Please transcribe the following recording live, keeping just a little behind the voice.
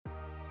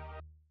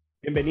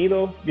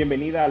Bienvenido,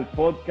 bienvenida al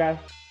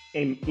podcast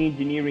en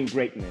Engineering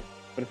Greatness,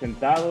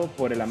 presentado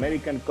por el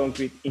American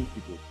Concrete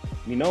Institute.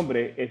 Mi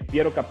nombre es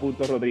Piero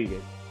Rodríguez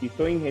y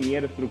soy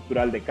ingeniero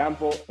estructural de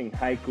campo en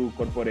Haiku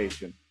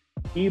Corporation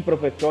y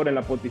profesor en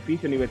la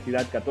Pontificia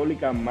Universidad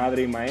Católica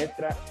Madre y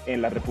Maestra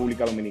en la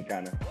República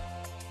Dominicana.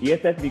 Y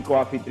este es mi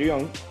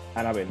coanfitrión,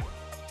 Anabel.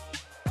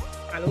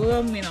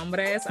 Saludos, mi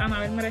nombre es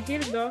Anabel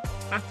Merejildo.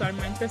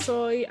 Actualmente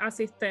soy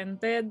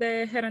asistente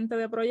de gerente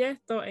de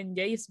proyectos en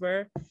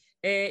Jasper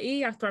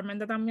y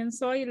actualmente también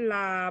soy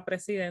la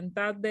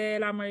presidenta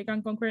del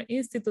American Concrete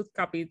Institute,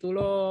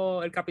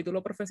 el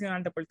capítulo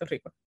profesional de Puerto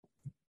Rico.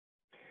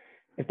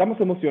 Estamos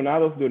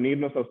emocionados de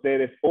unirnos a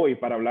ustedes hoy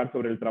para hablar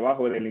sobre el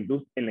trabajo en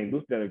la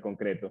industria del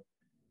concreto.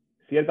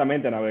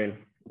 Ciertamente,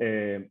 Anabel,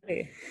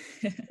 Sí.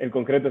 El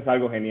concreto es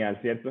algo genial,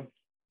 ¿cierto?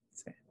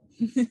 Sí.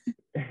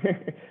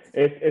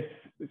 es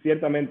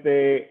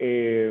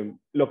ciertamente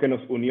lo que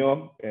nos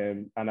unió.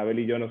 Anabel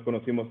y yo nos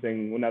conocimos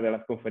en una de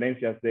las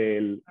conferencias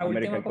del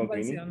American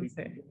Concrete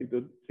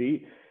Institute,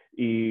 sí,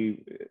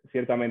 y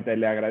ciertamente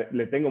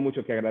le tengo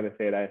mucho que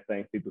agradecer a esta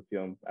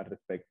institución al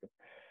respecto.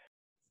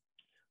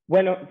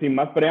 Bueno, sin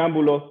más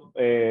preámbulos,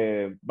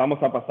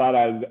 vamos a pasar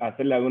a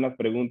hacerle algunas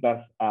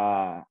preguntas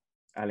a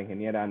la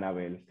ingeniera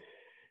Anabel.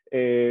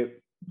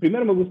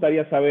 Primero me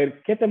gustaría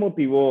saber, ¿qué te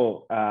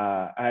motivó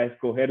a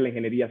escoger la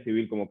ingeniería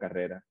civil como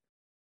carrera?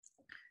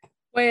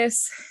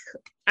 Pues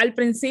al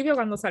principio,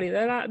 cuando salí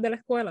de la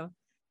escuela,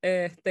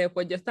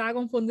 pues yo estaba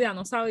confundida,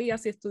 no sabía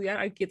si estudiar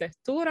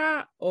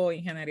arquitectura o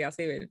ingeniería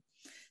civil.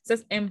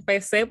 Entonces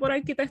empecé por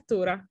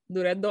arquitectura,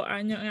 duré 2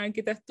 años en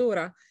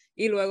arquitectura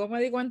y luego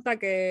me di cuenta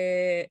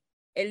que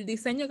el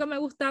diseño que me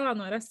gustaba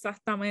no era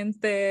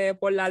exactamente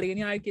por la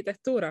línea de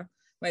arquitectura.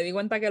 Me di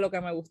cuenta que lo que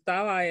me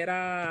gustaba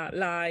era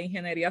la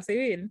ingeniería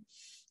civil.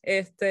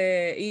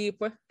 Y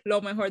pues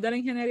lo mejor de la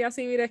ingeniería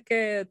civil es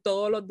que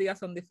todos los días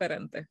son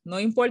diferentes. No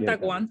importa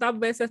cuántas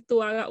veces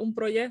tú hagas un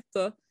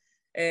proyecto,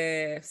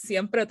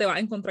 siempre te vas a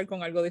encontrar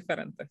con algo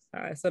diferente. O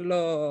sea, eso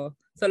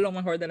es lo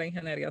mejor de la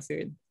ingeniería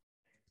civil.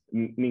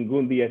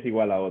 Ningún día es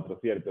igual a otro,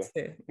 ¿cierto?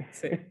 Sí,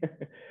 sí.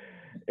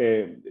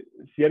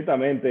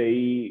 Ciertamente,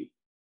 y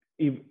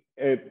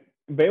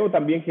veo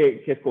también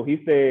que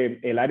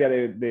escogiste el área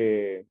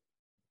de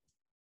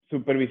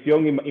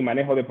supervisión y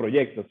manejo de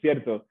proyectos,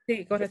 ¿cierto?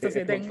 Sí, correcto,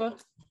 sí.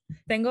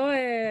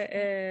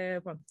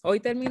 Bueno, hoy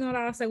termino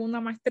la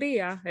segunda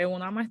maestría,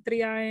 una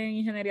maestría en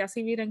Ingeniería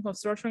Civil en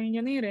Construction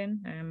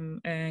Engineering,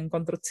 en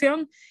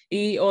construcción,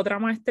 y otra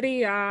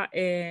maestría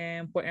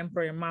pues, en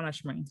Project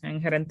Management,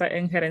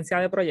 en gerencia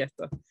de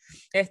proyectos.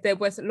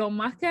 Pues lo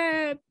más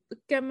que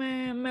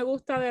me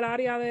gusta del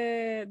área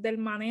del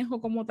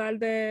manejo como tal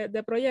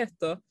de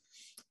proyectos,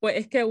 pues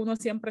es que uno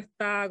siempre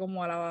está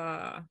como a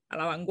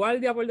la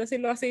vanguardia, por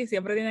decirlo así,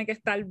 siempre tiene que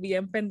estar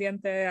bien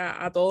pendiente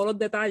a todos los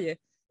detalles.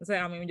 O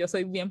sea, yo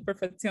soy bien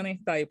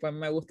perfeccionista y pues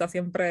me gusta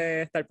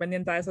siempre estar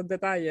pendiente a esos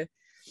detalles.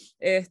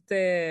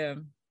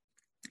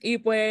 Y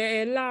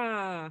pues es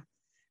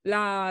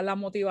la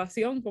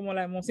motivación, como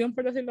la emoción,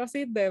 por decirlo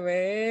así, de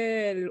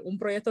ver un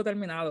proyecto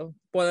terminado.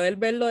 Poder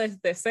verlo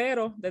desde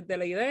cero, desde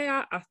la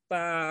idea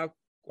hasta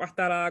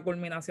la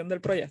culminación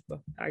del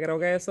proyecto. Creo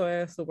que eso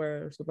es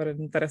súper, súper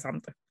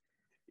interesante.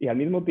 Y al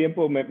mismo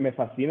tiempo me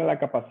fascina la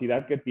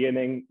capacidad que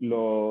tienen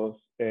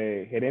los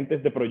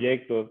gerentes de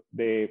proyectos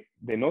de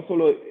no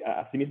solo,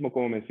 así mismo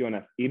como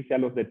mencionas, irse a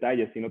los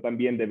detalles, sino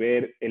también de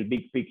ver el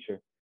big picture.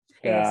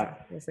 O sea,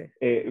 exacto, sí.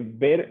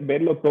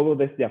 Verlo todo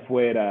desde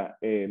afuera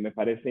me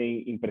parece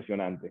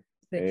impresionante.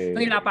 Sí.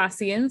 Y la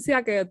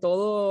paciencia que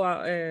todo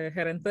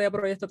gerente de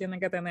proyecto tiene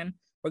que tener,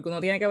 porque uno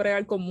tiene que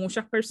bregar con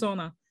muchas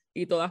personas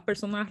y todas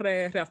personas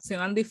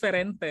reaccionan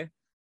diferente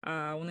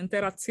a una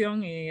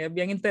interacción y es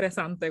bien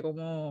interesante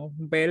como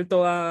ver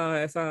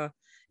todas esas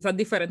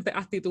diferentes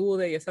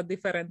actitudes y esas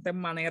diferentes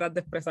maneras de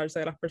expresarse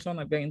de las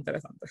personas, es bien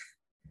interesante.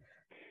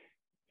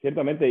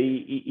 Ciertamente,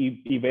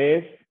 y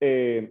ves,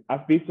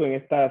 has visto en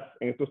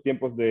estos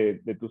tiempos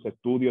de tus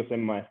estudios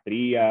en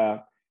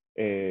maestría,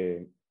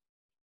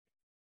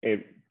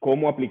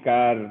 cómo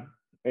aplicar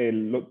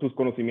tus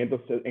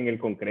conocimientos en el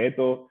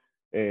concreto.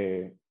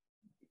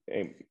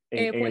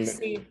 Pues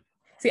sí.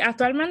 Sí,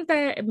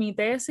 actualmente mi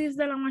tesis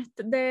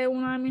de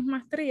una de mis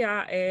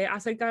maestrías es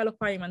acerca de los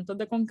pavimentos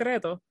de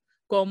concreto,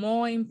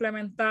 cómo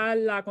implementar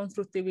la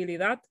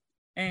constructibilidad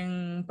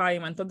en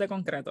pavimentos de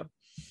concreto.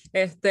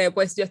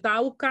 Pues yo estaba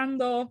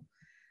buscando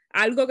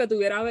algo que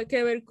tuviera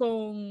que ver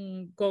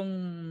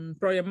con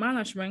project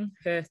management,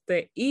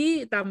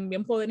 y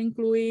también poder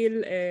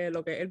incluir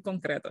lo que es el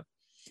concreto.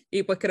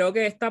 Y pues creo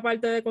que esta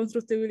parte de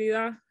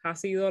constructibilidad ha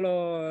sido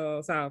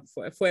o sea,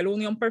 fue la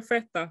unión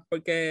perfecta,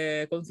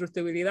 porque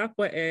constructibilidad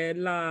pues es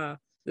la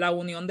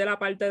unión de la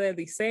parte de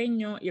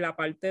diseño y la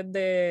parte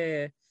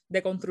de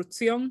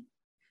construcción,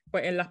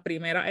 pues en las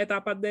primeras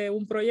etapas de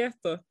un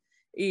proyecto.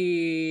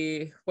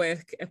 Y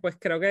pues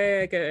creo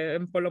que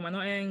por lo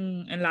menos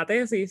en la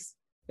tesis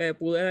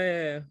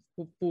pude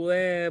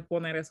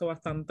poner eso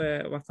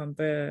bastante,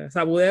 o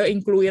sea, pude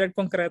incluir el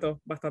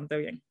concreto bastante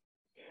bien.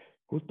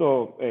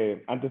 Justo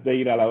antes de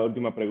ir a la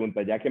última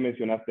pregunta, ya que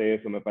mencionaste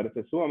eso, me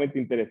parece sumamente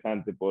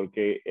interesante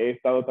porque he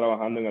estado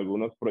trabajando en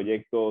algunos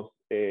proyectos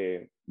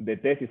de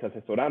tesis,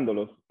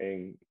 asesorándolos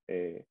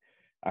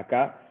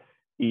acá,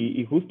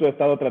 y justo he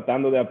estado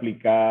tratando de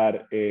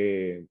aplicar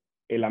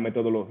la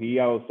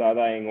metodología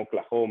usada en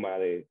Oklahoma,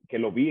 que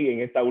lo vi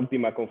en esta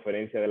última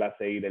conferencia de la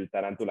CI del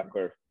Tarantula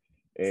Curve.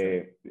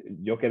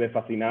 Yo quedé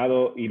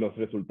fascinado y los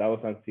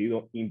resultados han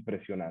sido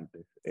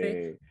impresionantes.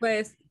 Sí.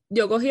 Pues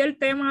yo cogí el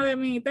tema de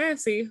mi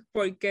tesis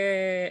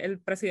porque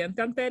el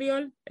presidente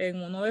anterior, en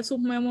uno de sus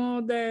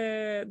memos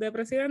de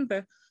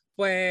presidente,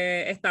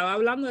 pues estaba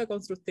hablando de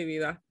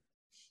constructividad.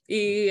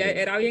 Y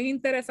era bien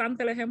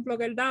interesante el ejemplo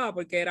que él daba,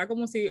 porque era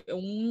como si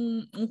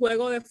un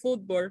juego de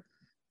fútbol,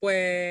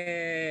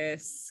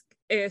 pues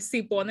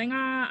si ponen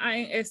a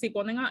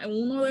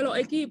uno de los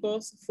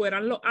equipos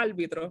fueran los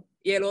árbitros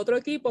y el otro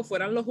equipo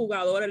fueran los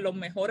jugadores, los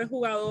mejores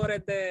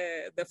jugadores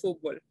de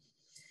fútbol.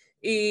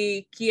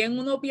 ¿Y quién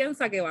uno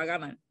piensa que va a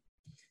ganar?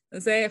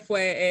 Entonces,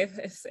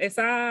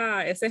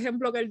 ese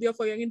ejemplo que él dio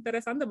fue bien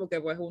interesante porque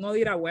pues uno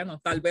dirá,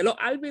 bueno, tal vez los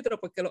árbitros,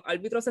 porque los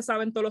árbitros se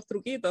saben todos los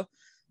truquitos,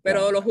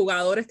 pero los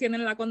jugadores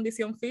tienen la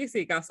condición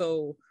física,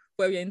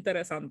 fue bien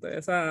interesante.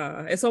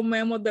 Esos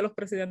memos de los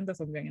presidentes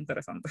son bien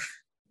interesantes.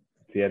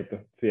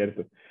 Cierto. Sí.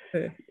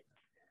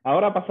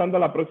 Ahora pasando a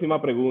la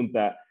próxima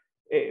pregunta,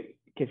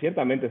 que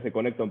ciertamente se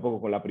conecta un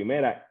poco con la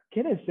primera.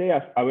 ¿Qué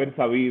deseas haber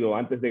sabido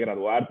antes de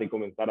graduarte y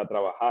comenzar a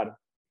trabajar?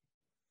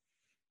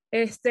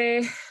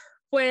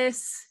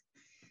 Pues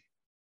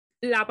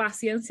la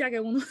paciencia que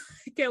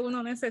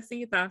uno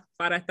necesita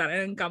para estar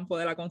en el campo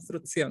de la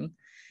construcción.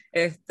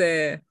 Pues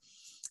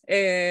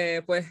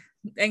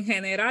en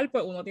general,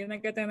 pues uno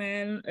tiene que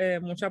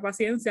tener mucha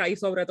paciencia y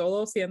sobre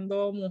todo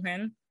siendo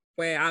mujer,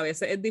 pues a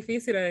veces es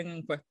difícil,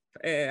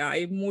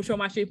 hay mucho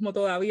machismo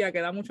todavía,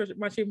 queda mucho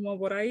machismo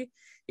por ahí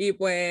y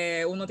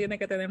pues uno tiene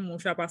que tener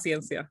mucha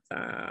paciencia. O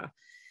sea,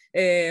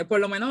 por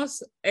lo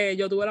menos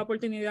yo tuve la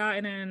oportunidad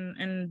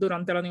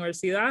durante la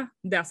universidad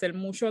de hacer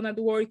mucho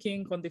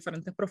networking con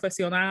diferentes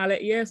profesionales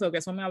y que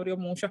eso me abrió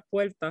muchas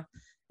puertas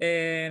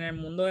en el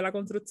mundo de la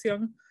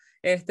construcción.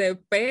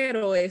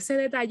 Pero ese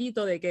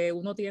detallito de que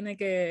uno tiene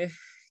que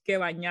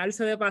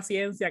bañarse de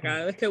paciencia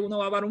cada vez que uno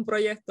va para un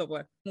proyecto,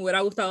 pues me hubiera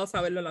gustado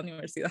saberlo en la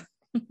universidad.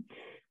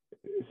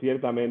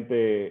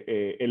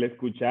 Ciertamente, el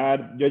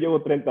escuchar, yo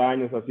llevo 30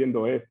 años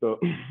haciendo esto,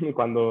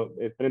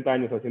 30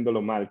 años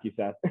haciéndolo mal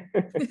quizás.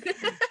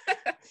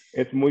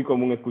 Es muy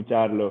común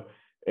escucharlo.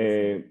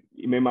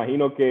 Y me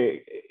imagino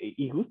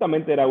y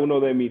justamente era uno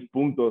de mis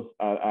puntos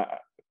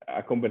a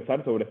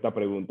conversar sobre esta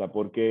pregunta,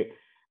 porque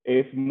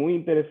es muy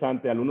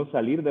interesante al uno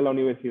salir de la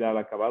universidad,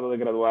 acabado de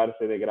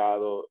graduarse de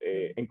grado,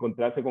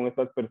 encontrarse con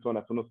estas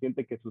personas, uno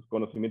siente que sus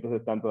conocimientos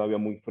están todavía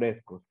muy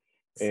frescos.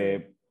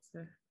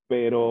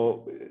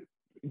 Pero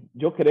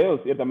yo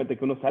creo ciertamente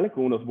que uno sale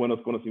con unos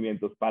buenos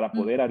conocimientos para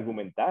poder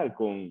argumentar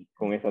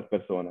con esas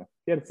personas,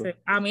 ¿cierto? Sí.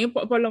 A mí,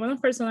 por lo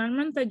menos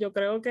personalmente, yo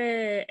creo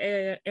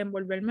que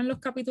envolverme en los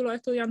capítulos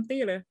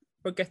estudiantiles,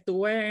 porque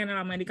estuve en el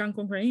American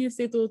Conference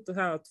Institute, o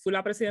sea, fui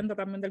la presidenta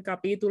también del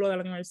capítulo de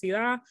la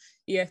universidad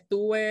y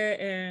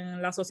estuve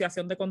en la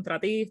Asociación de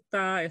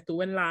Contratistas,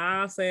 estuve en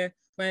la ACE,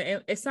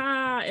 pues,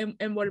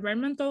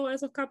 envolverme en todos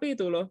esos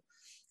capítulos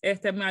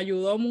me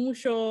ayudó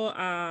mucho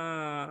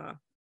a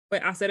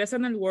pues, hacer ese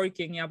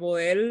networking y a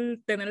poder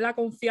tener la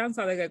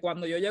confianza de que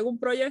cuando yo llego a un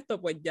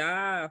proyecto, pues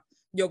ya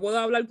yo puedo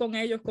hablar con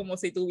ellos como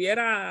si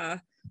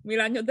tuviera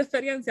 1000 años de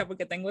experiencia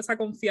porque tengo esa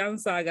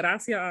confianza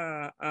gracias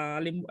a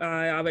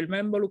haberme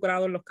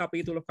involucrado en los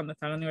capítulos cuando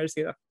estaba en la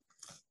universidad.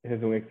 Ese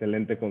es un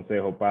excelente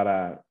consejo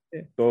para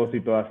todos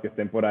y todas que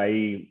estén por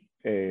ahí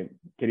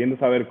queriendo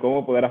saber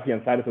cómo poder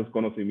afianzar esos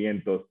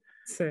conocimientos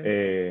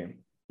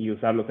y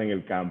usarlos en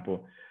el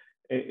campo.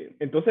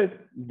 Entonces,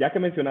 ya que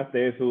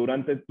mencionaste eso,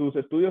 durante tus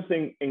estudios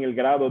en el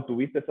grado,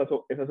 ¿tuviste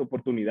esas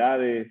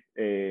oportunidades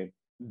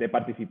de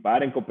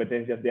participar en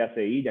competencias de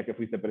ACI, ya que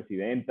fuiste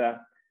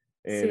presidenta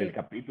del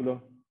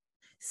capítulo?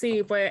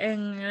 Sí, pues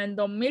en el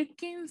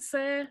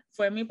 2015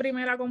 fue mi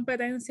primera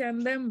competencia en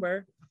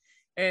Denver.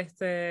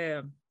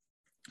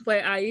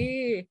 Pues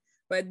ahí,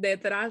 pues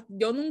detrás,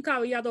 yo nunca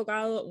había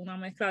tocado una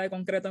mezcla de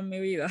concreto en mi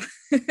vida.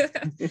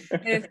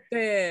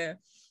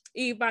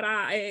 Y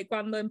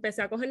cuando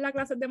empecé a coger las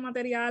clases de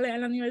materiales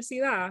en la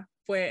universidad,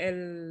 pues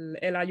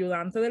el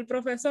ayudante del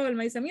profesor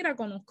me dice, mira,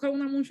 conozco a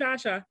una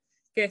muchacha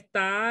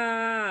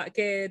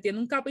que tiene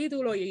un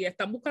capítulo y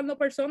están buscando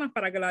personas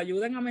para que la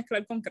ayuden a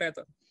mezclar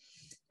concreto.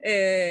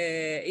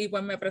 Y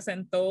pues me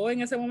presentó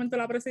en ese momento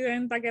la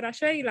presidenta, que era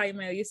Sheila, y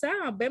me dice,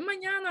 ven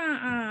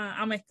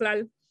mañana a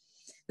mezclar.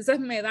 Entonces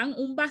me dan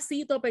un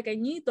vasito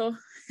pequeñito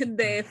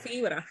de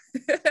fibra,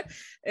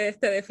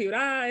 de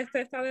fibra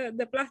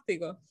de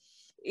plástico.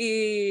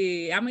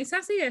 Y a mí dice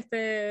así,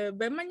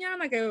 ven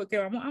mañana que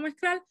vamos a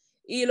mezclar.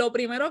 Y lo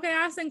primero que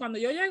hacen, cuando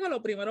yo llego,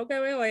 lo primero que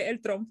veo es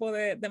el trompo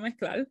de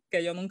mezclar,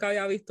 que yo nunca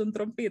había visto un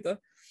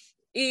trompito.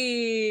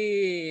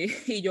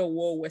 Y yo,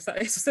 wow, eso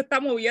se está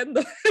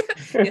moviendo.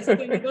 Y eso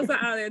tiene cosas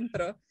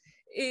adentro.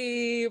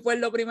 Y pues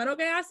lo primero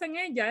que hacen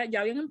es, ya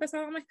habían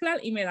empezado a mezclar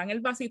y me dan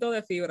el vasito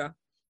de fibra.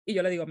 Y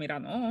yo le digo, mira,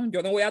 no,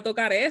 yo no voy a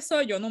tocar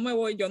eso, yo no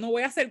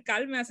voy a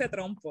acercarme a ese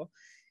trompo.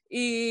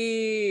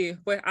 Y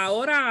pues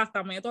ahora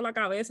hasta meto la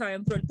cabeza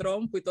dentro del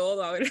trompo y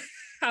todo a ver,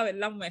 a ver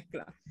las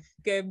mezclas,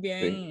 que es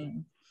bien...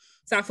 Sí.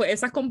 O sea,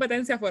 esas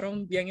competencias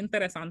fueron bien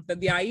interesantes.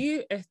 De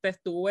ahí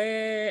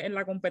estuve en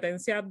la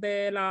competencia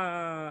de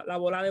la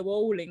bola de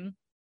bowling,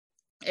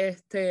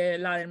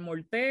 la del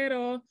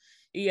mortero,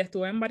 y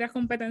estuve en varias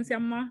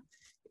competencias más.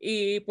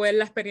 Y pues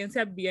la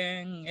experiencia es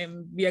bien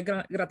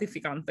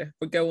gratificante,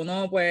 porque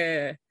uno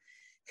pues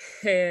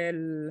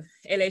el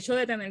hecho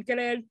de tener que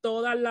leer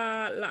todas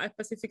las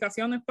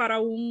especificaciones para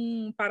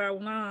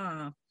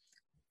una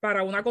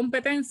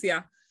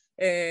competencia,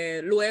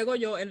 luego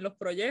yo en los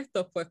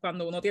proyectos, pues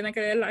cuando uno tiene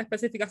que leer las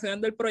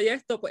especificaciones del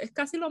proyecto, pues es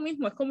casi lo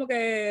mismo, es como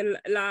que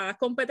las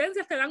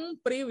competencias te dan un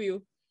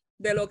preview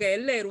de lo que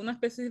es leer una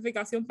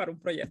especificación para un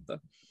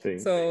proyecto. Sí.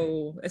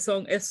 So,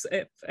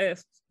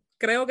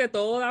 creo que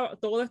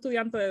todo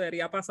estudiante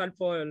debería pasar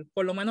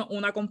por lo menos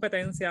una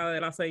competencia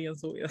de la CI en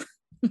su vida.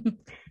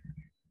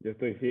 Yo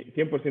estoy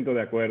 100%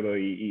 de acuerdo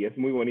y es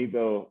muy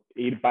bonito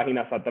ir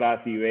páginas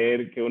atrás y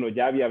ver que uno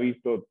ya había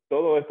visto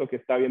todo esto que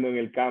está viendo en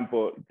el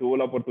campo, tuvo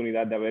la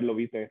oportunidad de haberlo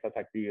visto en estas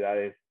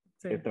actividades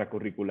Sí.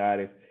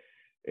 extracurriculares.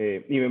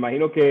 Y me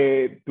imagino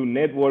que tu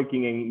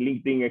networking en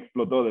LinkedIn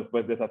explotó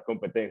después de esas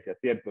competencias,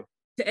 ¿cierto?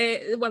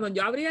 Bueno,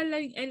 yo abrí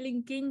el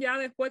LinkedIn ya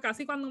después,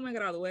 casi cuando me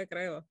gradué,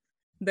 creo.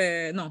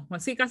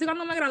 Sí, casi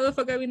cuando me gradué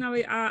fue que vine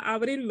a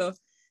abrirlo.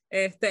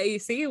 Y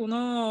sí,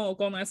 uno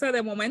conoce,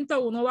 de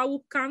momento uno va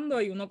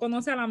buscando y uno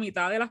conoce a la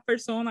mitad de las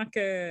personas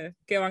que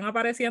van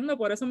apareciendo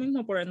por eso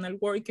mismo, por el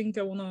networking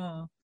que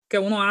uno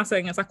hace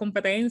en esas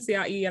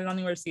competencias y en la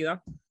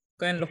universidad,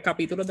 en los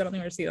capítulos de la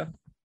universidad.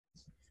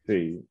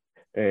 Sí.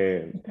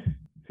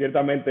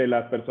 Ciertamente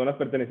las personas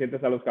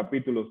pertenecientes a los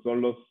capítulos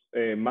son los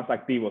más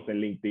activos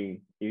en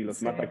LinkedIn y los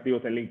Sí. más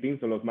activos en LinkedIn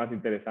son los más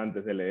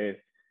interesantes de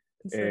leer.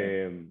 Sí.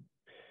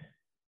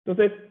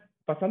 Entonces,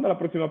 pasando a la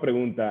próxima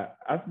pregunta,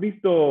 ¿has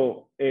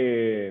visto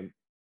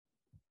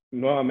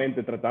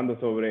nuevamente tratando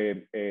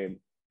sobre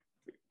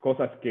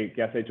cosas que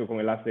has hecho con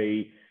el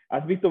ACI,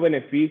 ¿has visto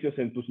beneficios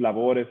en tus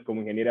labores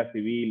como ingeniera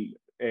civil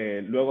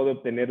luego de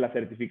obtener la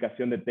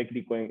certificación de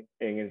técnico en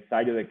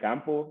ensayo de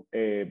campo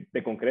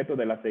de concreto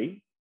del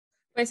ACI?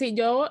 Pues sí,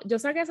 yo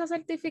saqué esa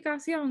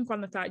certificación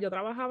cuando yo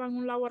trabajaba en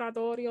un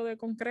laboratorio de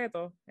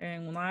concreto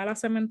en una de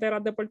las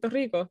cementeras de Puerto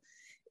Rico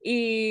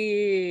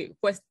y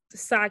pues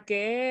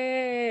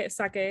saqué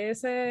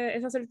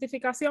esa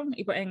certificación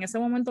y pues en ese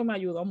momento me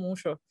ayudó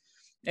mucho,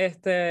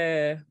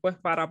 pues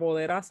para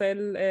poder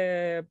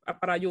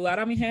para ayudar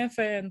a mi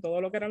jefe en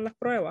todo lo que eran las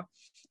pruebas.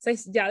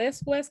 Entonces, ya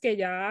después que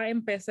ya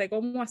empecé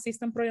como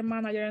Assistant Project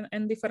Manager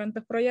en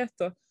diferentes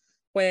proyectos,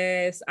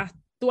 pues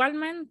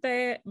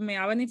actualmente me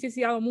ha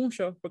beneficiado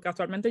mucho porque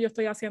actualmente yo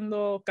estoy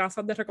haciendo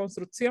casas de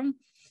reconstrucción.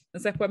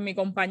 Entonces, pues mi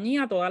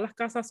compañía, todas las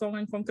casas son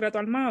en concreto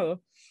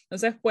armado.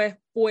 Entonces, pues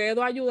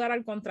puedo ayudar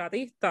al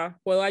contratista,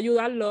 puedo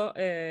ayudarlo.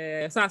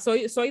 O sea,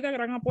 soy de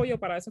gran apoyo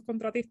para esos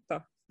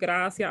contratistas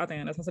gracias a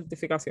tener esa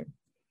certificación.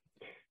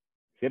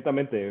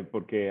 Ciertamente,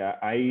 porque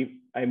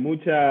hay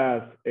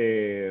muchos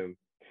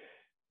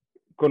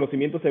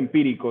conocimientos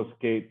empíricos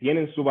que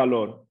tienen su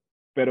valor,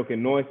 pero que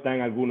no están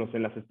algunos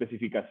en las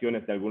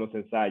especificaciones de algunos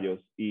ensayos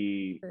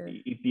y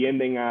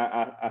tienden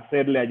a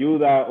hacerle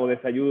ayuda o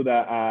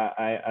desayuda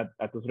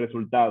a tus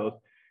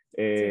resultados,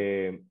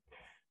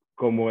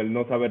 como el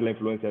no saber la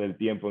influencia del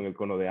tiempo en el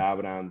cono de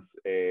Abrams,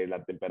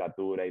 la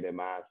temperatura y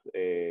demás,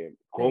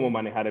 cómo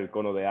manejar el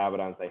cono de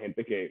Abrams. Hay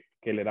gente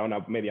que le da una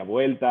media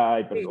vuelta,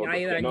 hay Sí, otros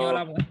ahí que dañó no.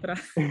 la muestra.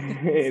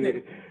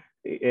 Sí.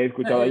 He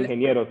escuchado a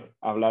ingenieros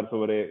hablar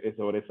sobre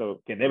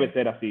eso, que debe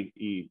ser así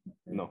y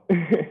no.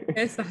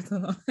 Exacto.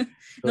 No, no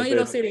y Entonces,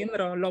 los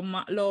cilindros,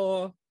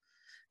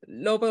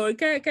 lo peor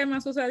que me ha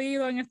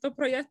sucedido en estos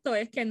proyectos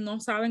es que no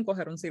saben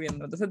coger un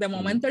cilindro. Entonces, de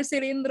momento el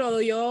cilindro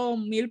dio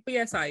 1000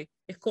 PSI.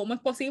 ¿Cómo es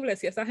posible?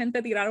 Si esa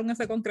gente tiraron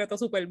ese concreto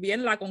súper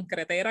bien, la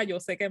concretera, yo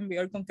sé que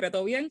envió el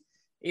concreto bien,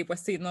 y pues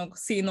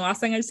si no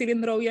hacen el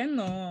cilindro bien,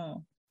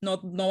 no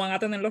van a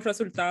tener los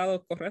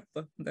resultados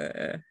correctos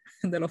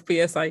de los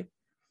PSI.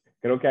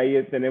 creo que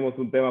ahí tenemos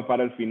un tema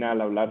para el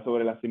final, hablar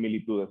sobre las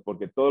similitudes,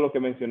 porque todo lo que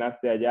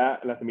mencionaste allá,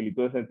 las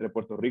similitudes entre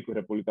Puerto Rico y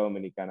República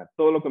Dominicana,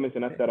 todo lo que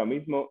mencionaste ahora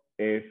mismo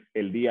es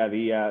el día a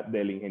día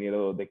del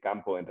ingeniero de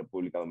campo en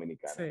República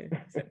Dominicana. Sí.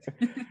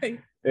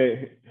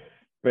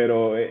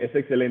 Pero es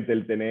excelente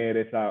el tener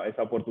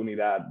esa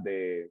oportunidad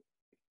de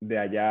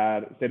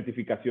hallar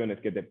certificaciones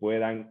que te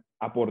puedan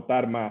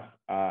aportar más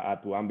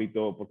a tu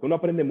ámbito, porque uno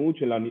aprende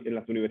mucho en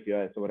las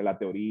universidades sobre la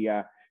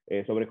teoría,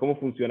 sobre cómo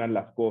funcionan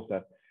las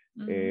cosas.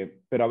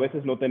 Pero a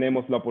veces no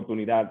tenemos la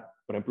oportunidad,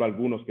 por ejemplo,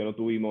 algunos que no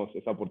tuvimos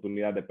esa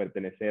oportunidad de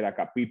pertenecer a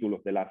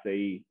capítulos de la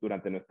ACI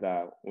durante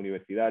nuestra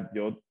universidad.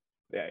 Yo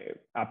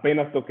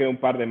apenas toqué un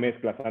par de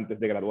mezclas antes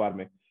de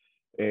graduarme.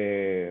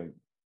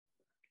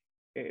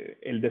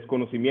 el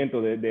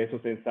desconocimiento de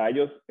esos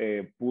ensayos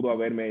pudo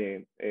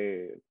haberme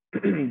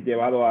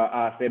llevado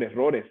a hacer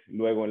errores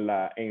luego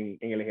en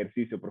el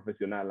ejercicio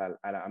profesional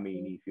a mi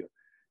inicio.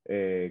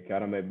 Que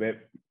ahora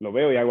lo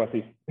veo y hago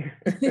así.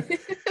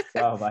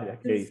 Wow, vaya,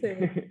 que sí.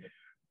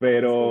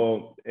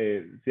 Pero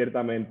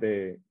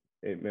ciertamente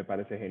me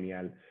parece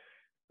genial.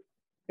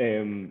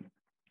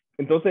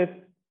 Entonces,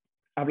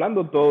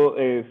 hablando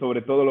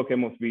sobre todo lo que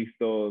hemos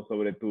visto,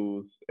 sobre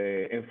tus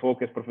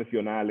enfoques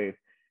profesionales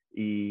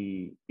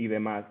y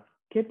demás,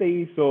 ¿qué te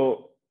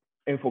hizo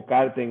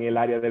enfocarte en el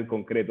área del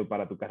concreto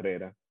para tu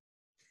carrera?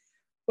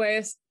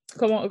 Pues,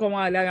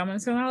 como le había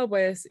mencionado,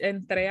 pues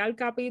entré al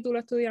capítulo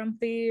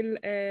estudiantil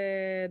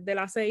de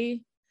la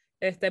CI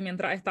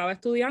mientras estaba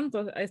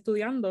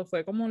estudiando,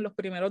 fue como en los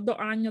primeros 2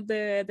 años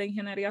de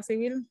ingeniería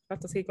civil,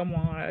 hasta así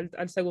como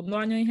al segundo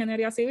año de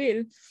ingeniería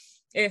civil.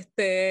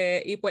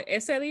 Y pues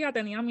ese día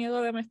tenía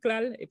miedo de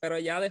mezclar, pero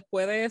ya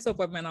después de eso,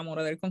 pues me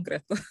enamoré del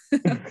concreto.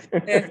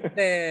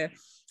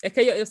 Es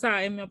que yo, o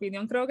sea, en mi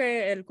opinión, creo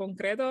que el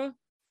concreto,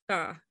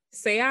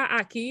 sea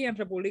aquí en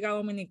República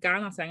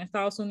Dominicana, sea en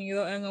Estados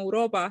Unidos, en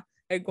Europa,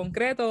 el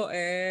concreto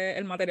es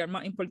el material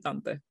más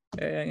importante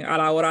a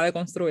la hora de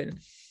construir.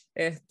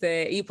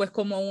 Y pues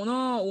como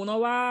uno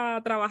va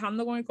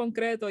trabajando con el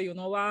concreto y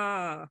uno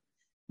va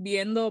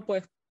viendo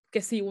pues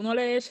que si uno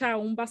le echa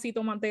un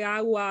vasito más de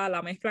agua,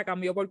 la mezcla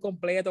cambió por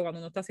completo cuando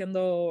uno está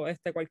haciendo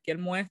cualquier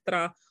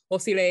muestra, o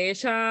si le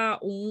echa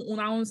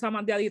una onza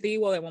más de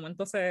aditivo, de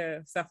momento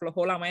se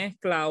aflojó la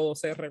mezcla o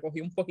se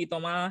recogió un poquito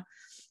más.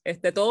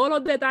 Todos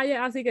los detalles,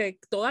 así que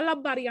todas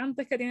las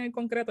variantes que tiene el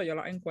concreto, yo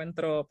las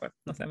encuentro, pues,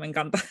 no sé, me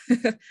encanta.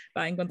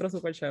 Las encuentro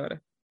súper chéveres.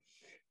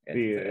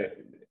 Sí,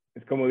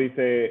 es como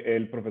dice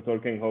el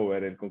profesor Ken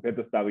Hoover, el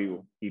concreto está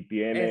vivo y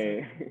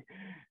tiene,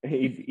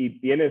 y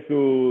tiene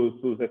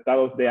sus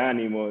estados de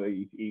ánimo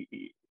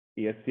y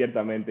es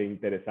ciertamente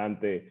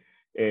interesante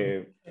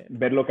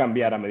verlo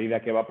cambiar a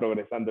medida que va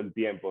progresando el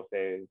tiempo,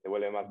 se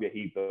vuelve más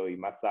viejito y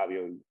más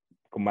sabio y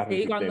con más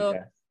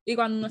resistencia. Y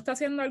cuando uno está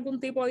haciendo algún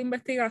tipo de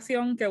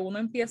investigación, que uno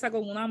empieza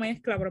con una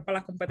mezcla, pero para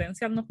las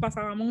competencias nos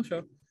pasaba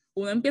mucho,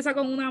 uno empieza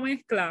con una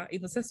mezcla y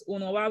entonces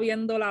uno va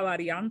viendo la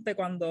variante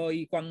cuando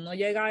uno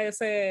llega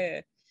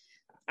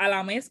a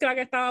la mezcla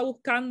que estaba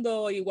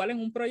buscando, igual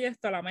en un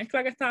proyecto, a la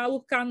mezcla que estaba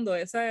buscando,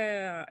 es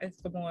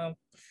como, o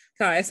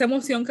sea, esa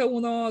emoción que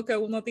uno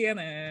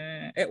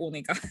tiene es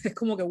única. Es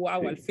como que,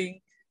 wow, al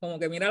fin, como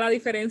que mira la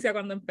diferencia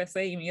cuando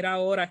empecé y mira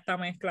ahora esta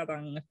mezcla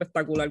tan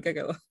espectacular que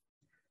quedó.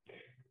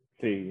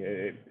 Sí,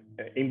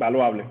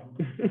 invaluable.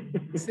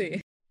 Sí.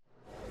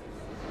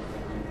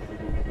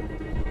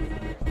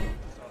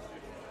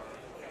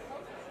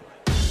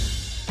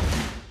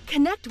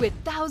 Connect with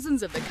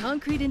thousands of the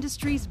concrete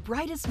industry's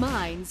brightest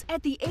minds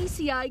at the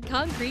ACI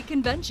Concrete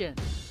Convention.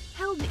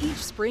 Held each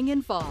spring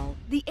and fall,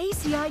 the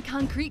ACI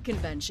Concrete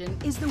Convention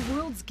is the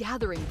world's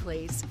gathering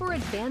place for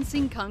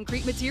advancing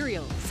concrete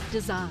materials,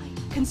 design,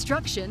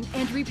 construction,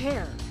 and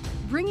repair,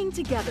 bringing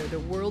together the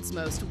world's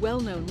most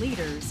well-known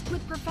leaders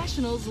with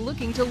professionals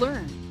looking to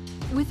learn.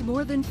 With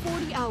more than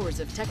 40 hours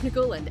of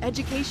technical and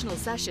educational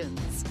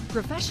sessions,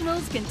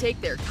 professionals can take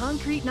their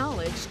concrete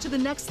knowledge to the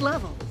next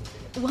level.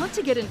 Want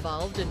to get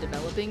involved in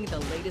developing the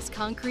latest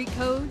concrete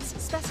codes,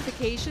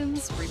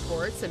 specifications,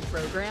 reports, and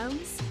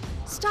programs?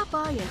 Stop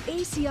by an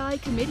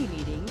ACI committee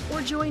meeting or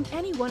join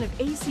any one of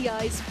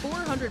ACI's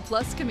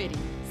 400-plus committees.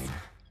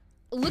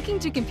 Looking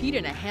to compete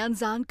in a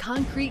hands-on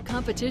concrete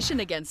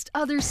competition against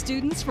other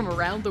students from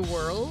around the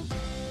world?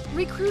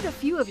 Recruit a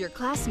few of your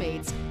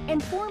classmates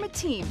and form a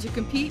team to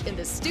compete in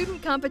the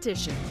student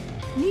competition.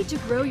 Need to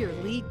grow your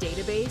lead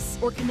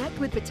database or connect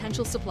with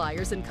potential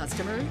suppliers and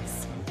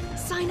customers?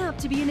 Sign up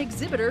to be an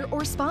exhibitor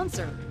or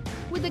sponsor.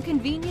 With a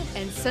convenient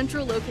and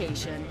central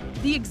location,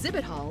 the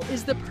exhibit hall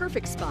is the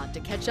perfect spot to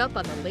catch up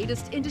on the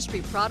latest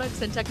industry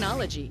products and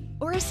technology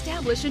or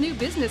establish a new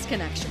business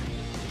connection.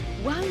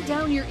 Wind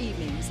down your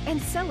evenings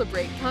and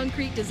celebrate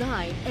concrete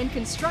design and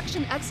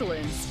construction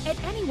excellence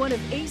at any one of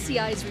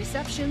ACI's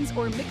receptions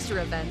or mixer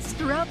events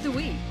throughout the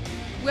week.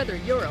 Whether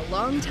you're a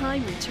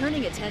long-time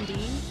returning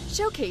attendee,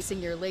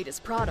 showcasing your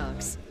latest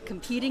products,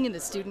 competing in the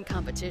student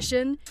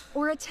competition,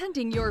 or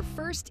attending your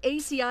first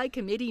ACI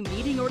committee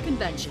meeting or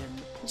convention,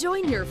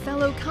 join your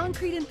fellow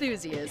concrete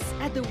enthusiasts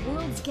at the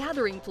world's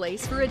gathering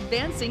place for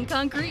advancing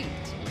concrete.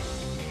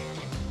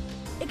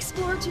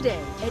 Explore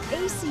today at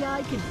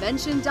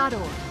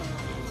aciconvention.org.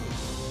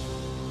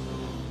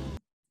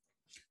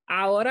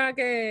 Ahora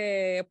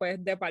que,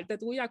 pues, de parte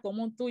tuya,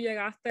 ¿cómo tú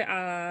llegaste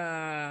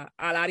al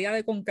área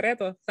de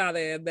concreto? O sea,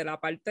 de la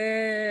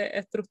parte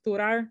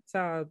estructural, o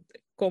sea,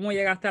 ¿cómo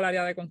llegaste al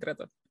área de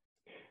concreto?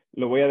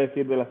 Lo voy a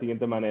decir de la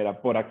siguiente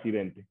manera, por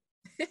accidente.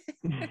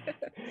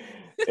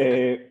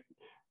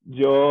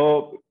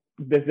 Yo,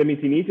 desde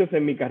mis inicios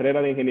en mi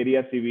carrera de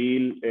ingeniería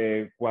civil,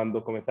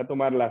 cuando comencé a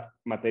tomar las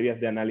materias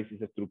de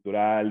análisis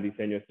estructural,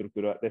 diseño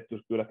de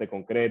estructuras de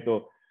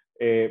concreto,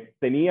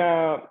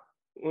 tenía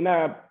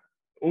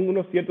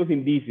unos ciertos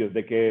indicios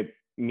de que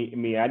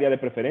mi área de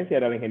preferencia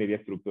era la ingeniería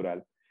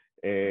estructural.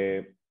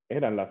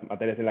 eran las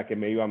materias en las que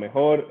me iba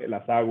mejor,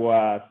 las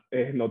aguas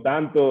no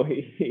tanto,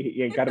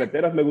 y en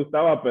carreteras me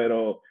gustaba,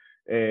 pero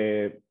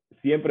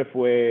siempre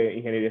fue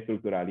ingeniería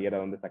estructural y era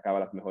donde sacaba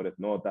las mejores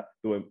notas.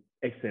 Tuve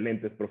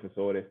excelentes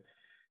profesores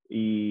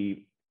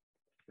y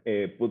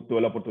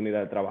tuve la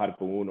oportunidad de trabajar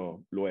con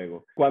uno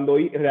luego. Cuando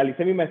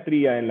realicé mi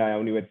maestría en la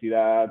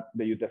Universidad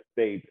de Utah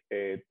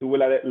State, tuve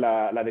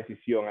la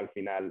decisión al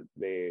final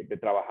de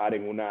trabajar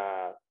en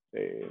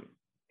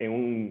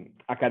un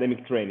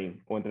academic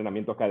training o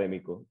entrenamiento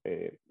académico.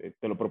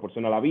 Te lo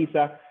proporciona la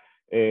visa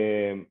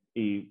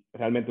y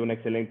realmente una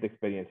excelente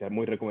experiencia,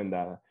 muy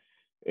recomendada.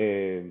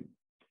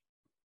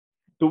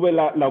 Tuve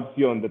la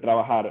opción de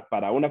trabajar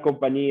para una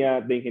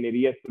compañía de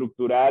ingeniería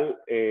estructural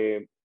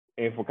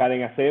enfocada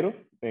en acero,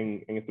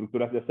 en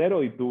estructuras de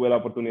acero, y tuve la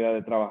oportunidad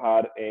de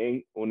trabajar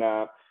en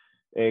una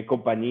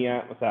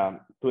compañía, o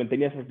sea, tú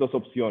tenías esas dos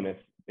opciones,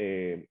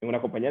 en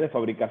una compañía de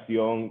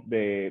fabricación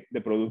de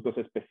productos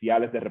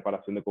especiales de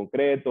reparación de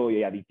concreto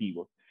y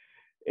aditivos.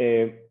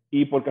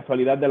 Y por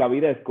casualidad de la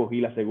vida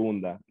escogí la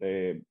segunda.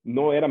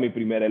 No era mi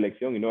primera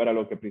elección y no era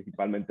lo que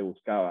principalmente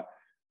buscaba,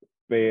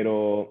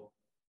 pero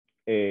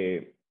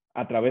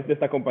a través de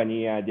esta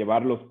compañía,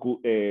 llevar los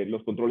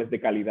controles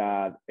de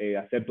calidad,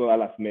 hacer todas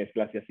las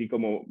mezclas, y así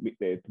como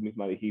tú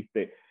misma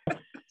dijiste,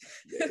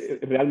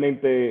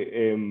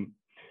 realmente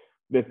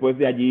después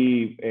de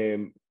allí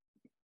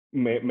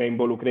me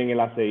involucré en el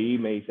ACI,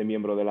 me hice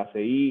miembro del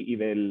ACI y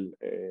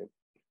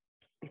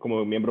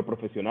como miembro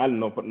profesional,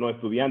 no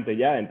estudiante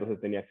ya, entonces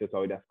tenía acceso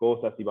a varias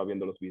cosas, iba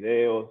viendo los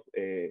videos,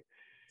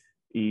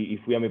 y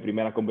fui a mi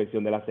primera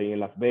convención del ACI en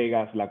Las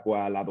Vegas, la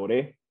cual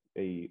adoré.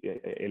 Y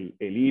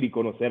el ir y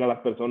conocer a las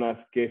personas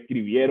que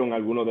escribieron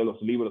algunos de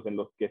los libros en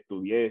los que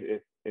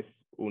estudié es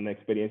una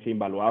experiencia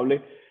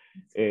invaluable.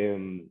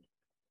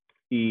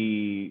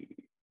 Y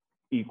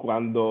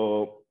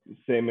cuando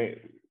se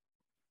me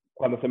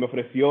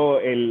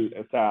ofreció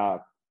el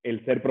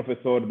ser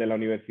profesor de la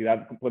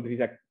Universidad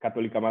Pontificia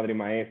Católica Madre y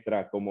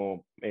Maestra,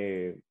 como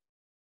en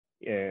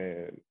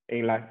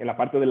la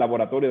parte del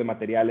laboratorio de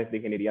materiales de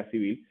ingeniería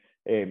civil,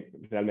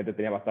 realmente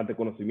tenía bastante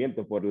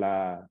conocimiento por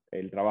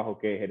el trabajo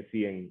que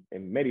ejercí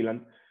en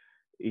Maryland,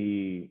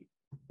 y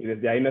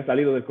desde ahí no he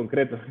salido del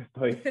concreto.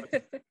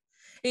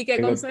 ¿Y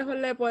qué consejos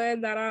le puedes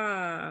dar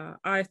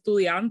a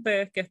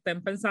estudiantes que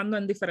estén pensando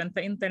en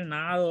diferentes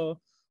internados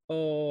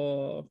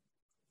o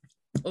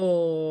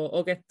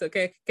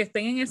que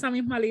estén en esa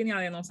misma línea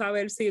de no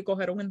saber si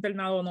coger un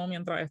internado o no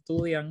mientras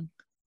estudian?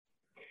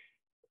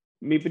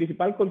 Mi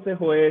principal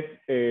consejo es,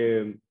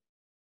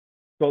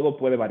 todo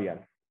puede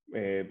variar.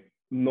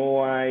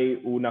 No hay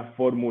una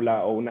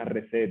fórmula o una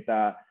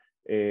receta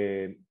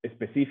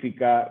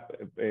específica,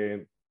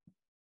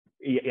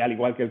 y al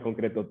igual que el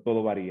concreto,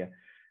 todo varía.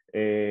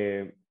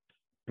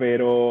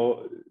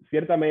 Pero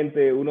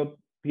ciertamente uno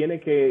tiene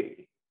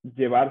que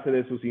llevarse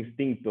de sus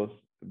instintos,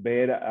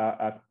 ver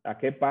a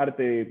qué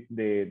parte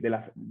de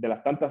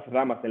las tantas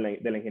ramas de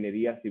la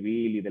ingeniería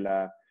civil y de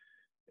la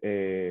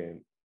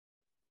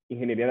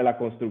ingeniería de la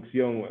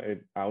construcción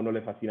a uno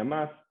le fascina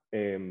más.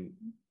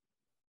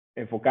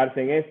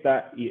 Enfocarse en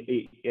esta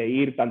e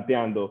ir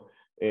tanteando.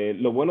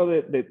 Lo bueno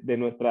de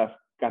nuestras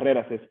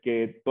carreras es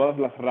que todas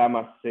las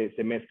ramas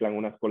se mezclan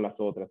unas con las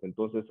otras.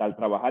 Entonces, al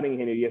trabajar en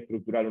ingeniería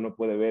estructural, uno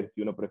puede ver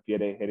si uno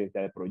prefiere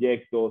gerencia de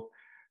proyectos,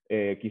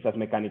 quizás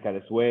mecánica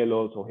de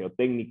suelos o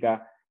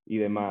geotécnica y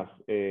demás.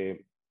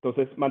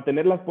 Entonces,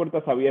 mantener las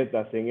puertas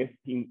abiertas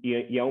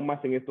y aún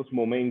más en estos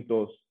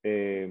momentos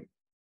en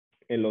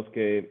los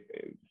que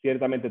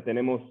ciertamente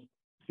tenemos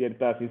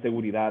ciertas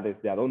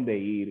inseguridades de a dónde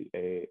ir,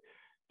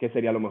 qué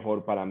sería lo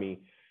mejor para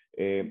mí.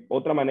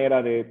 Otra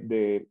manera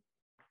de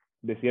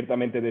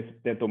ciertamente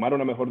de tomar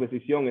una mejor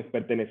decisión es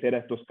pertenecer a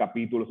estos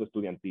capítulos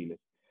estudiantiles.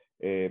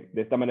 De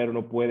esta manera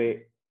uno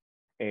puede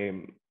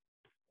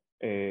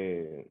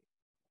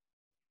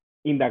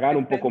indagar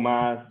un poco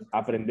más,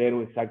 aprender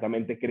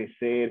exactamente,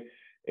 crecer,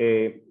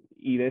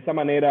 y de esa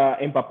manera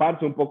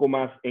empaparse un poco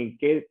más en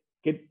qué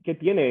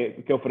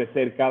tiene que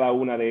ofrecer cada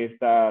una de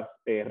estas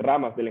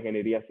ramas de la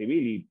ingeniería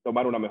civil y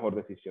tomar una mejor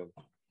decisión.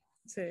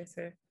 Sí,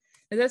 sí.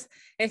 Entonces,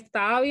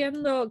 estaba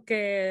viendo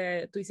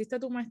que tú hiciste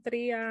tu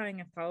maestría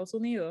en Estados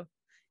Unidos.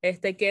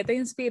 ¿Qué te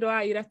inspiró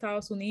a ir a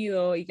Estados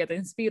Unidos y qué te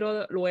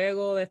inspiró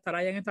luego de estar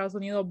allá en Estados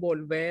Unidos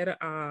volver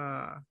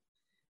a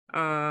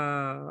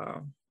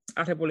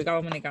República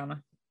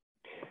Dominicana?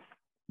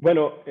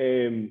 Bueno,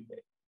 en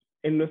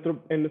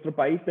nuestro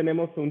país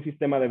tenemos un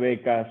sistema de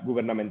becas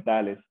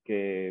gubernamentales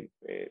que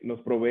nos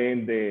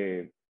proveen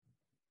de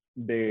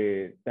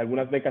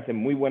algunas becas en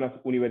muy buenas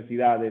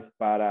universidades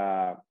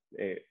para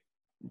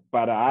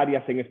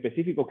áreas en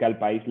específico que al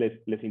país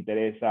les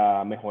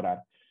interesa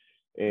mejorar.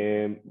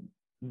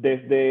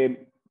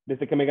 Desde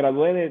que me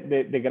gradué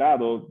de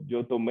grado,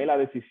 yo tomé la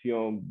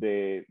decisión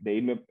de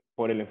irme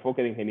por el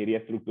enfoque de ingeniería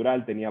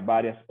estructural. Tenía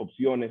varias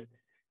opciones.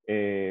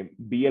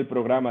 Vi el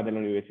programa de la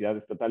Universidad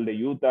Estatal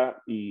de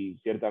Utah y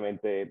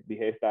ciertamente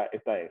dije, esta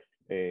es.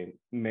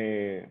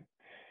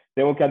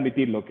 Tengo que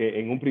admitirlo, que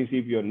en un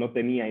principio no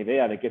tenía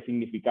idea de qué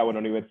significaba una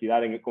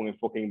universidad con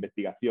enfoque en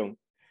investigación.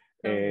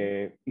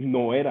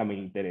 no era mi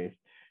interés.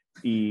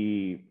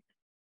 Y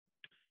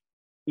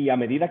a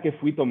medida que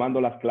fui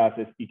tomando las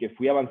clases y que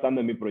fui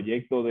avanzando en mi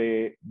proyecto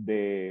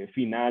de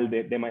final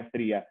de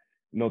maestría,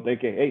 noté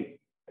que, hey,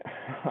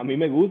 a mí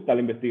me gusta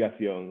la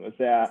investigación. O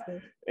sea,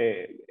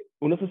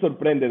 uno se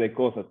sorprende de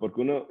cosas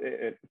porque o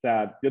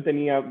sea, yo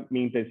tenía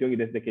mi intención y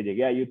desde que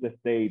llegué a Utah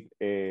State,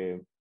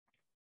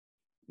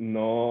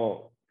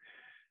 no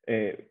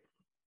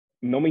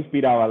me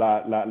inspiraba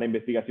la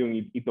investigación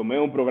y tomé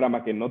un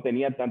programa que no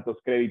tenía tantos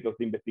créditos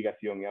de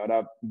investigación y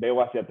ahora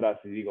veo hacia atrás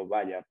y digo,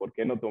 vaya, ¿por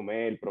qué no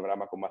tomé el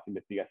programa con más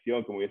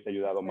investigación que me hubiese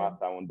ayudado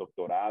más a un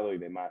doctorado y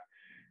demás?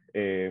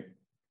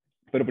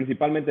 Pero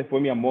principalmente fue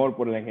mi amor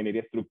por la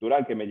ingeniería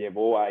estructural que me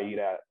llevó a ir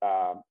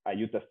a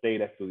Utah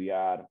State a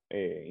estudiar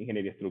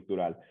ingeniería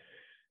estructural.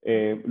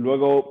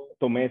 Luego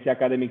tomé ese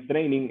academic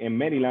training en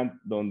Maryland,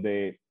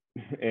 donde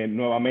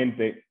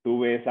nuevamente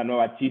tuve esa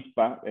nueva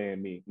chispa.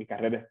 Mi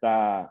carrera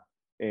está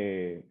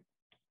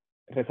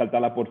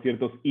resaltada por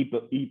ciertos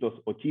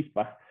hitos o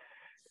chispas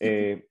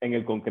en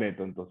el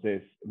concreto.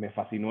 Entonces me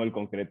fascinó el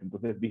concreto.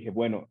 Entonces dije,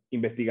 bueno,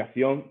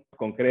 investigación,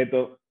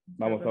 concreto,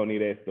 vamos a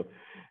unir esto.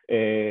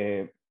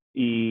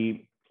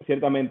 Y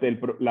ciertamente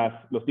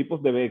los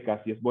tipos de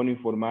becas, y es bueno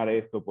informar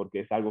esto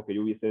porque es algo que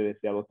yo hubiese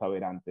deseado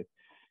saber antes.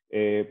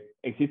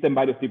 Existen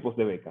varios tipos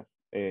de becas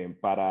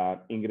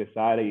para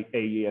ingresar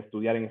y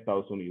estudiar en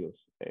Estados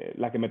Unidos.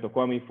 La que me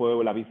tocó a mí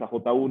fue la visa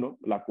J1,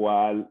 la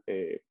cual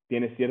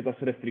tiene ciertas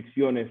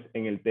restricciones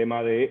en el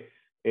tema de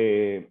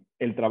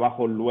el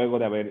trabajo luego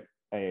de haber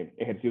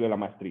ejercido la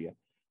maestría.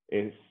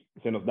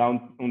 Se nos da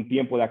un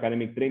tiempo de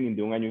academic training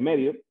de 1 año y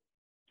medio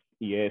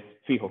y es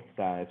fijo, o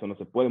sea, eso no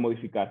se puede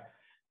modificar.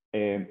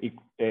 El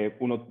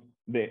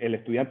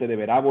estudiante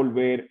deberá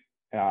volver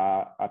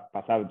a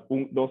pasar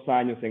 2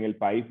 años en el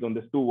país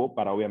donde estuvo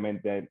para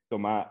obviamente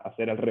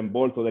hacer el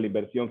reembolso de la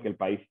inversión que el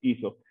país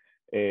hizo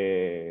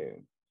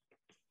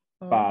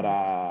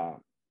para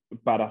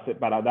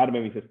darme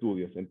mis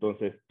estudios.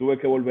 Entonces tuve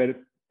que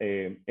volver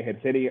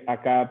ejercer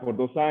acá por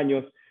 2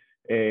 años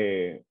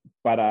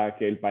para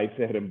que el país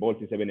se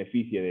reembolse y se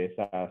beneficie de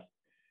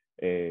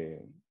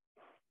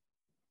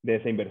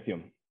esa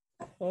inversión.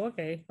 Ok.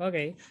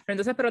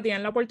 Entonces, pero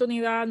tienen la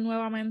oportunidad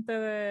nuevamente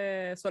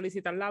de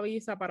solicitar la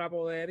visa para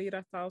poder ir a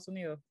Estados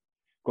Unidos.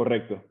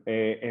 Correcto.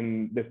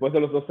 Después de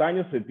los 2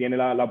 años se tiene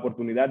la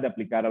oportunidad de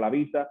aplicar a la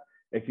visa.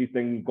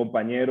 Existen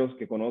compañeros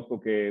que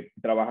conozco que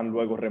trabajan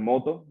luego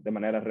de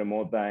manera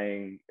remota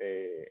en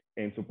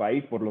su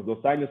país por los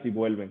 2 años y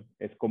vuelven.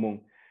 Es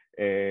común.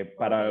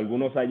 Para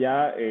algunos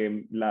allá,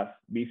 las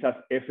visas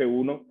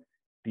F1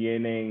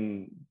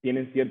 tienen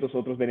ciertos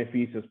otros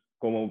beneficios,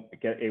 como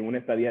que en una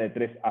estadía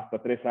de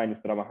hasta 3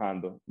 años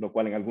trabajando, lo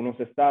cual en algunos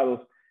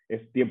estados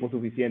es tiempo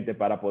suficiente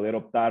para poder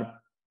optar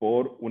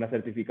por una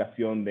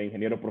certificación de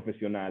ingeniero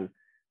profesional,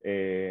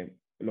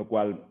 lo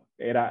cual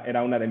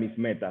era una de mis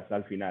metas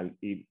al final.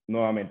 Y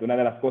nuevamente, una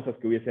de las cosas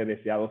que hubiese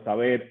deseado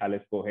saber al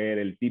escoger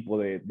el tipo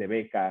de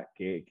beca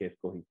que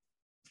escogí.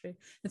 Sí.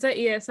 Entonces,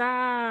 y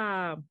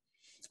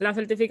la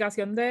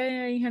certificación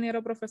de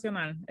ingeniero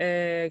profesional,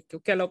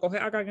 que lo coge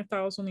acá en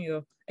Estados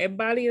Unidos, ¿es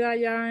válida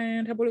ya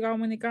en República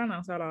Dominicana?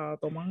 O sea, ¿la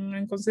toman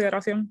en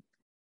consideración?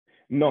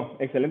 No,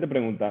 excelente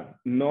pregunta.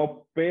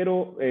 No,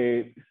 pero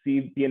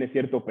sí tiene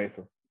cierto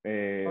peso.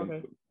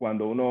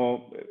 Cuando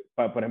uno,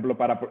 por ejemplo,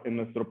 en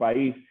nuestro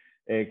país,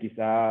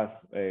 quizás,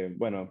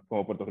 bueno,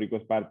 como Puerto Rico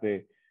es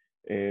parte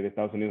de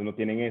Estados Unidos, no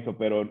tienen eso,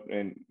 pero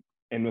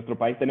en nuestro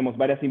país tenemos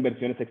varias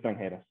inversiones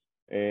extranjeras,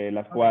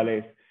 las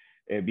cuales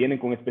vienen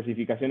con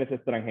especificaciones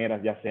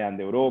extranjeras, ya sean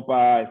de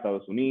Europa,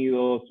 Estados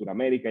Unidos,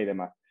 Sudamérica y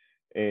demás.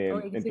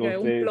 Entonces,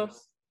 un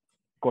plus.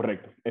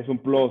 Correcto, es un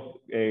plus,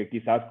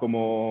 quizás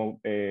como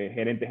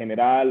gerente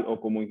general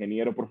o como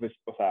ingeniero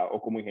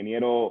o como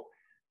ingeniero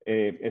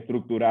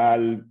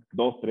estructural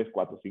 2, 3,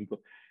 4,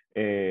 5.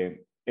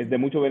 Es de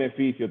mucho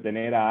beneficio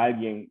tener a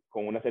alguien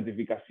con una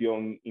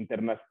certificación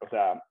interna, o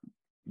sea,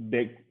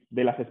 de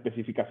las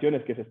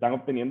especificaciones que se están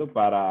obteniendo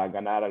para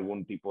ganar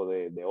algún tipo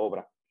de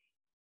obra.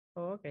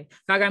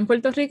 Acá en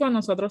Puerto Rico,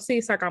 nosotros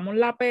sí sacamos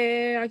la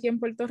P aquí en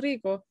Puerto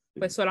Rico,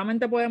 pues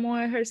solamente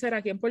podemos ejercer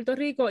aquí en Puerto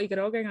Rico y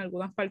creo que en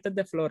algunas partes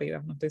de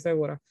Florida, no estoy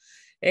segura.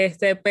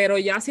 Pero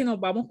ya si nos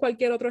vamos a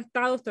cualquier otro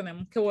estado,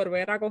 tenemos que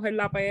volver a coger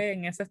la P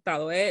en ese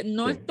estado.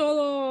 No es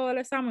todo el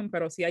examen,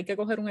 pero sí hay que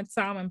coger un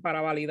examen para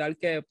validar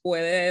que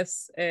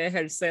puedes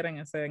ejercer en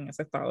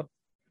ese estado.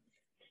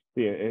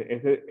 Sí,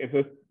 eso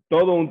es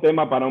todo un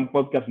tema para un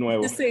podcast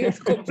nuevo. Sí,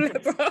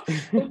 completo,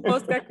 un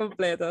podcast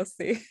completo,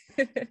 sí.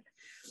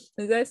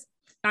 Entonces,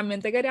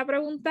 también te quería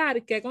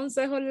preguntar qué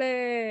consejos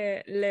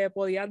le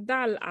podías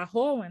dar a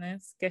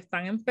jóvenes que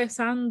están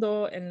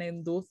empezando en la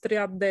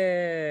industria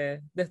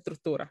de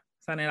estructura,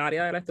 o sea, en el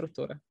área de la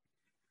estructura.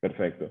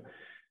 Perfecto.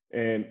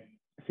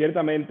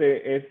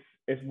 Ciertamente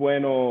es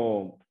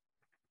bueno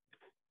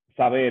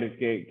saber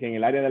que en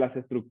el área de las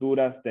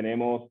estructuras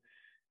tenemos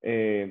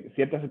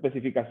ciertas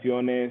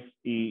especificaciones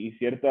y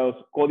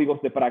ciertos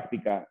códigos de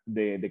práctica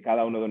de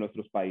cada uno de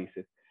nuestros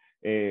países.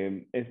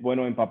 es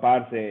bueno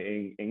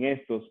empaparse en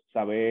estos,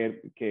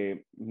 saber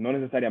que no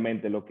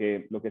necesariamente lo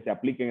que se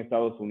aplica en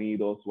Estados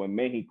Unidos o en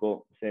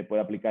México se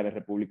puede aplicar en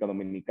República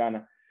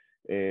Dominicana,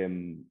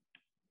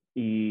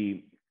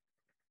 y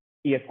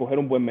escoger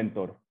un buen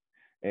mentor.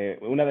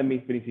 Una de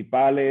mis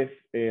principales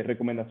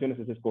recomendaciones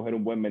es escoger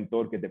un buen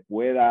mentor que te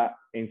pueda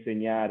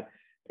enseñar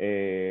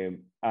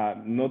a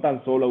no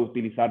tan solo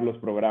utilizar los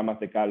programas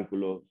de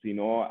cálculo,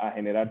 sino a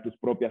generar tus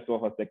propias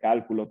hojas de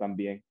cálculo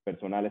también,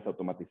 personales,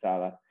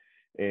 automatizadas,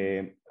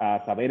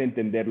 a saber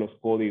entender los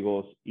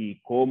códigos y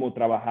cómo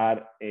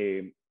trabajar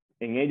en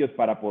ellos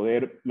para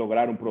poder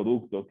lograr un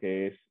producto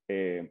que es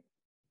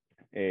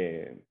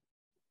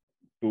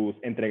tus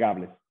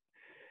entregables.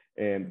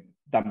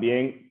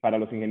 También para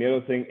los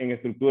ingenieros en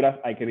estructuras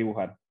hay que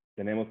dibujar.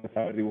 Tenemos que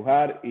saber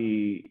dibujar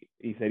y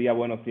sería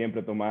bueno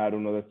siempre tomar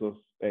uno de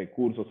estos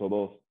cursos o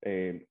dos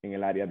en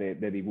el área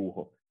de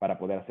dibujo para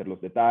poder hacer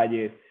los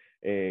detalles,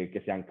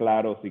 que sean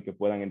claros y que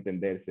puedan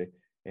entenderse.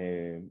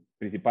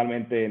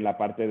 Principalmente en la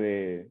parte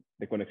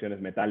de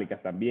conexiones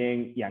metálicas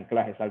también y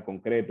anclajes al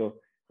concreto.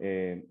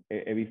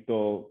 He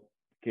visto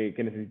que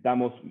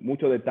necesitamos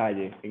mucho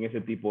detalle en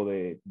ese tipo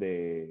de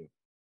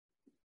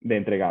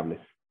entregables.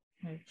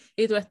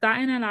 ¿Y tú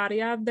estás en el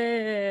área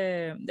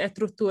de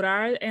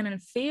estructural en el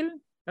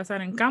field, o sea,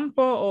 en el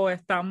campo, o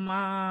estás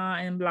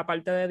más en la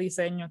parte de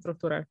diseño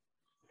estructural?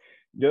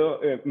 Yo,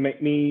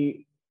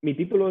 mi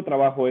título de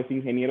trabajo es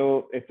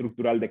ingeniero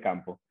estructural de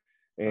campo.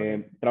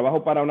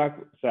 Trabajo para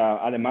o sea,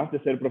 además de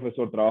ser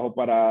profesor, trabajo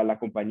para la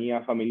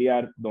compañía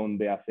familiar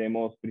donde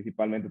hacemos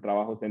principalmente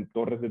trabajos en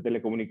torres de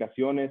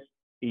telecomunicaciones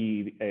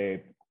y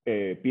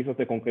pisos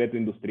de concreto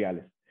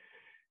industriales.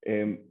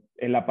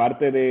 En la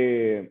parte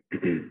de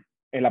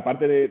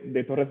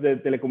torres de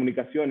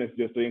telecomunicaciones,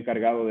 yo estoy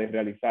encargado de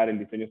realizar el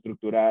diseño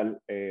estructural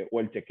o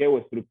el chequeo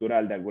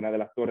estructural de algunas de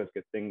las torres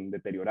que estén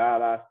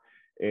deterioradas,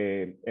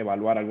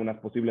 evaluar algunas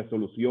posibles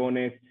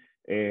soluciones,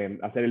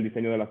 hacer el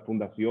diseño de las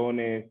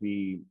fundaciones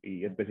y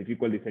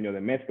especifico el diseño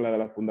de mezcla de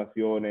las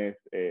fundaciones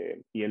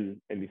y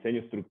el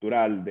diseño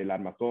estructural del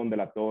armazón, de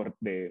la torre,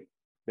 de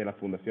las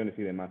fundaciones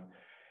y demás.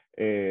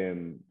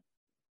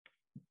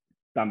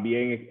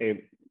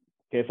 También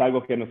que es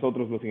algo que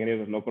nosotros los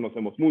ingenieros no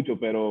conocemos mucho,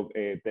 pero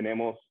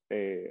tenemos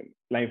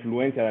la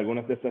influencia de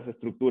algunas de estas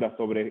estructuras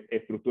sobre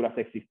estructuras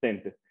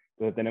existentes.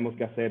 Entonces tenemos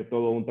que hacer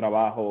todo un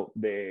trabajo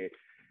de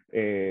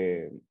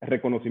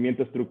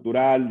reconocimiento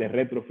estructural, de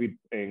retrofit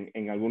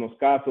en algunos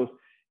casos,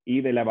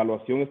 y de la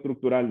evaluación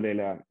estructural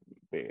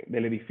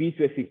del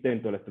edificio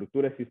existente, la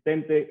estructura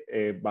existente,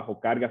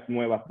 bajo cargas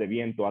nuevas de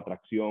viento,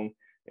 atracción,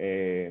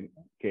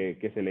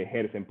 que se le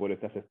ejercen por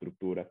estas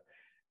estructuras.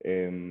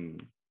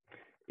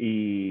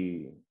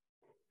 Y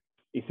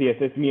sí,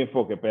 ese es mi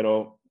enfoque,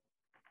 pero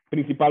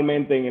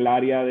principalmente en el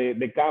área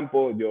de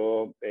campo,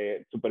 yo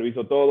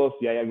superviso todo.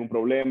 Si hay algún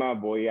problema,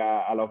 voy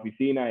a la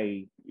oficina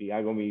y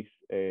hago mis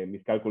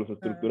cálculos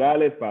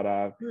estructurales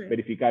para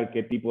verificar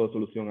qué tipo de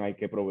solución hay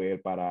que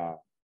proveer para...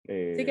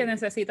 Sí, que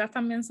necesitas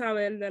también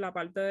saber de la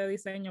parte de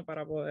diseño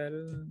para poder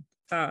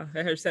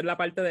ejercer la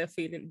parte de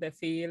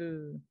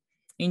field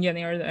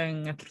engineer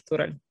en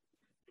estructural.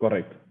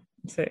 Correcto.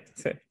 Sí,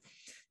 sí.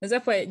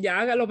 Entonces, pues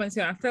ya lo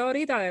mencionaste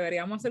ahorita,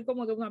 deberíamos hacer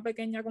como que una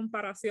pequeña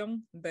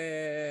comparación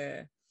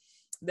de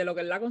lo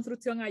que es la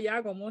construcción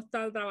allá, cómo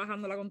está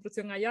trabajando la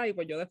construcción allá, y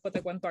pues yo después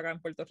te cuento acá en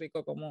Puerto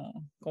Rico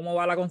cómo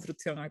va la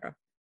construcción acá.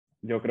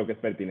 Yo creo que es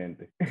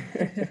pertinente.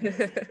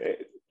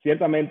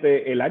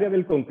 Ciertamente, el área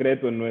del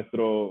concreto en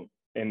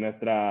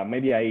nuestra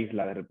media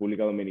isla de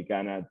República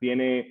Dominicana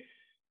tiene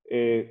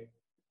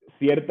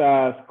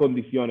ciertas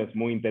condiciones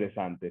muy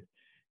interesantes.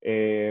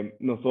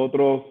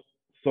 Nosotros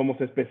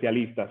somos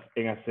especialistas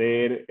en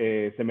hacer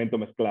cemento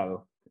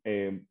mezclado,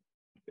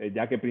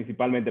 ya que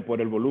principalmente por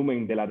el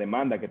volumen de la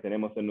demanda que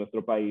tenemos en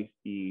nuestro país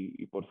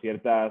y por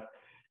ciertas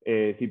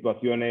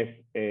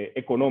situaciones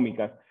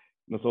económicas,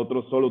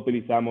 nosotros solo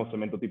utilizamos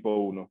cemento tipo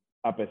 1,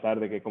 a pesar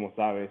de que, como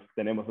sabes,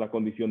 tenemos la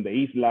condición de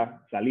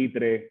isla,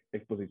 salitre,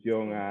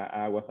 exposición a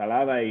agua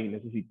salada y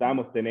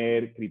necesitamos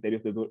tener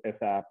criterios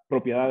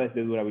propiedades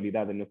de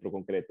durabilidad en nuestro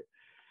concreto.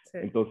 Sí.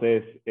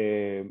 Entonces,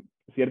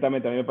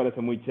 ciertamente a mí me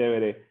parece muy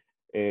chévere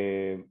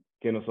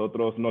que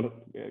nosotros,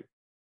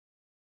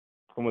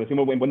 como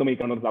decimos en buen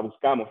dominicano, nos la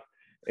buscamos,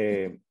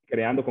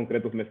 creando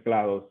concretos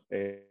mezclados,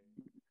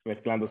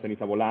 mezclando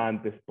ceniza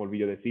volantes,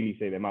 polvillo de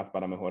sílice y demás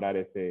para mejorar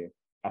ese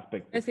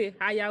aspecto. Es decir,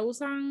 ¿allá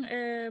usan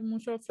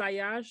mucho fly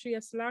ash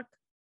y slack?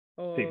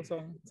 ¿O sí.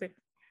 Sí.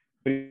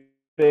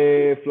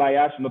 De fly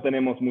ash no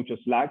tenemos mucho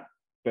slack,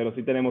 pero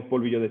sí tenemos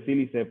polvillo de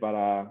sílice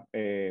para,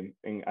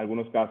 en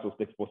algunos casos,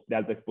 de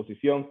alta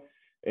exposición.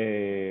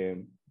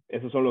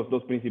 Esos son los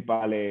dos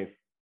principales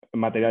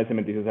materiales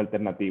cementicios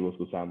alternativos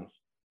que usamos.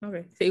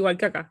 Okay. Sí, igual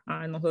que acá.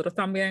 Nosotros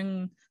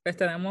también pues,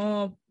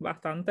 tenemos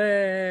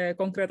bastante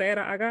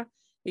concretera acá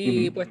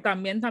y pues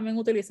también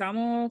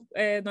utilizamos,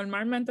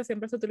 normalmente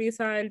siempre se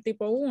utiliza el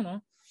tipo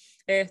 1,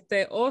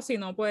 o si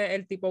no, pues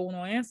el tipo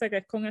 1S que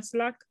es con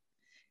slack.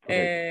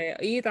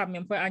 Y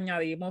también pues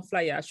añadimos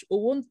fly ash.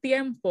 Hubo un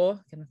tiempo,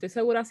 que no estoy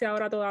segura si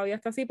ahora todavía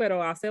está así,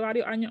 pero hace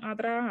varios años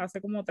atrás,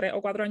 hace como 3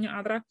 o 4 años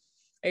atrás,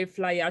 el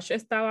fly ash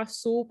estaba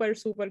súper,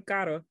 súper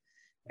caro.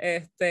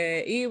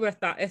 Y pues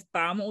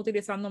estábamos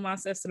utilizando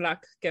más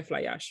slack que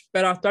fly ash.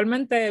 Pero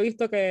actualmente he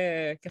visto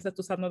que se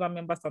está usando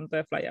también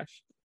bastante fly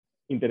ash.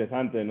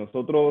 Interesante.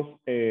 Nosotros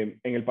en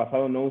el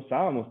pasado no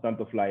usábamos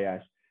tanto fly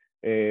ash,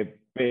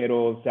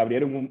 pero se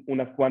abrieron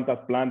unas cuantas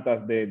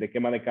plantas de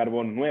quema de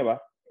carbón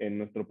nuevas en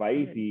nuestro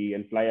país y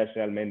el fly ash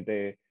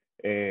realmente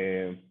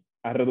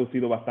ha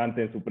reducido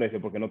bastante en su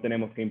precio porque no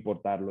tenemos que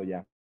importarlo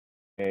ya.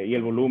 Y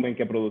el volumen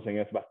que producen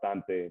es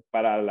bastante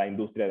para la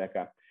industria de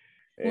acá.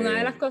 Una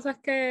de las cosas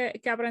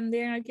que aprendí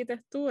en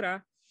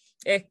arquitectura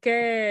es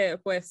que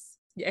pues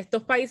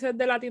estos países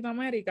de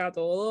Latinoamérica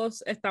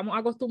todos estamos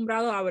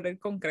acostumbrados a ver el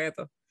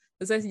concreto.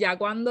 Entonces ya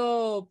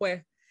cuando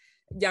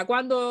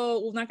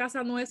una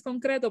casa no es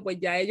concreto, pues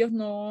ya ellos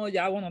no,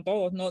 ya bueno,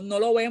 todos no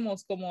lo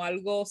vemos como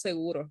algo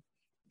seguro,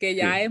 que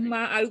ya es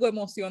más algo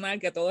emocional,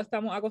 que todos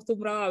estamos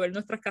acostumbrados a ver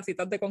nuestras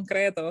casitas de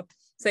concreto. O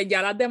sea,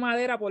 ya las de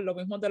madera, por lo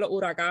mismo de los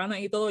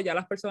huracanes y todo, ya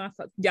las personas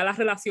ya las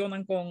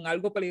relacionan con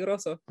algo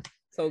peligroso.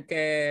 So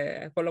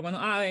que por lo menos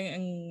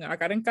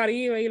acá en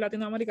Caribe y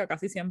Latinoamérica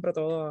casi siempre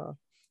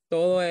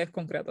todo es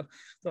concreto,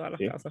 todas las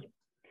casas.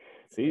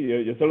 Sí,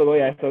 yo solo doy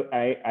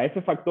a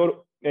ese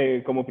factor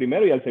como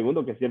primero, y al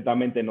segundo que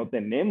ciertamente no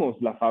tenemos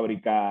la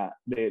fábrica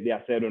de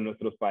acero en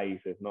nuestros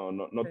países,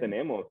 no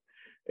tenemos.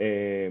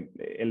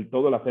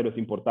 Todo el acero es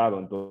importado,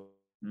 entonces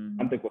es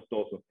bastante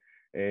costoso.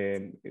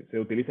 Se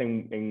utiliza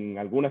en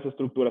algunas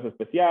estructuras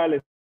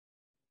especiales,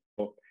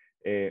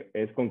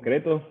 es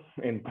concreto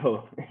en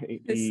todo.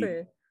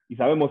 Y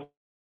sabemos,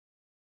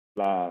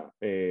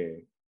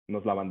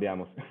 nos la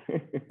bandeamos.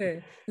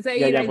 Sí.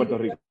 Y allá en Puerto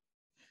Rico.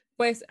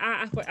 Pues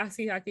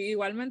así, aquí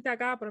igualmente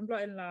acá, por ejemplo,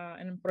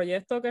 en el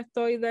proyecto que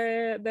estoy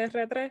de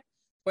R3,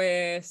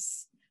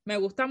 pues me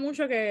gusta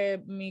mucho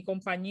que mi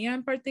compañía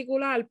en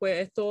particular, pues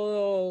es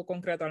todo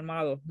concreto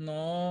armado.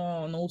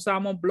 No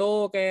usamos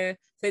bloques,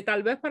 sí,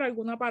 tal vez para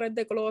alguna pared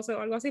de closet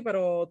o algo así,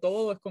 pero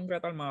todo es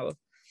concreto armado.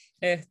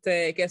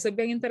 Que eso es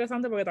bien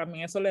interesante porque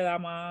también eso le da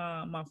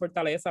más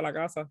fortaleza a la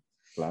casa.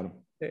 Claro.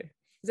 Sí.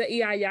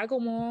 Y allá,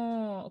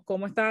 ¿cómo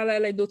está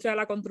la industria de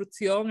la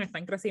construcción? ¿Está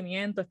en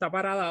crecimiento? ¿Está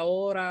parada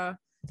ahora?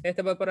 Pues,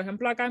 por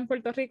ejemplo, acá en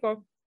Puerto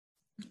Rico,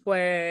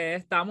 pues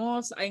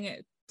estamos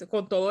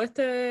con todo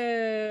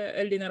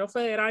el dinero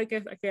federal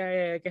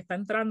que está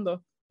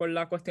entrando por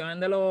las cuestiones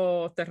de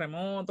los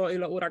terremotos y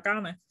los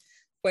huracanes.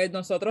 Pues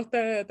nosotros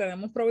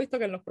tenemos provisto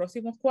que en los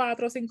próximos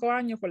 4 o 5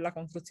 años, pues la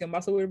construcción va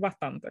a subir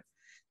bastante.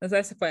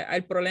 Entonces, pues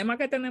el problema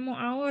que tenemos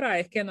ahora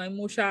es que no hay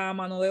mucha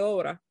mano de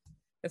obra.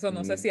 Eso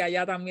no sé si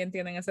allá también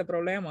tienen ese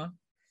problema.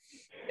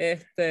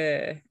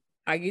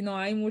 Aquí no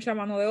hay mucha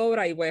mano de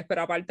obra y pues,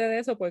 pero aparte de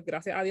eso, pues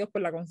gracias a Dios,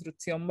 pues la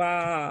construcción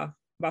va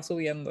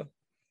subiendo.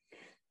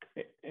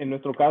 En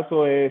nuestro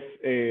caso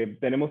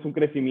tenemos un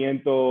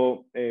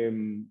crecimiento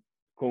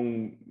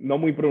no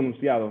muy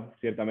pronunciado,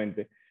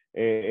 ciertamente,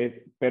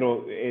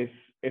 pero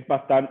es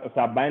bastante, o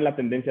sea, va en la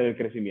tendencia del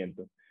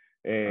crecimiento.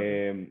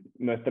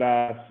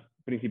 Nuestras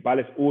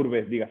principales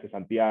urbes, dígase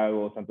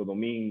Santiago, Santo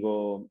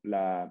Domingo,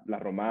 la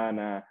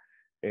Romana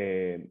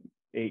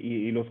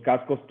y los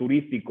cascos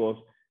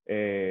turísticos,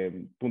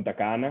 Punta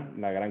Cana,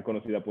 la gran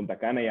conocida Punta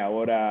Cana, y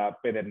ahora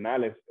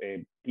Pedernales,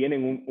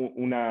 tienen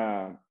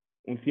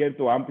un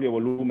cierto amplio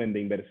volumen de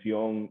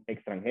inversión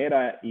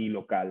extranjera y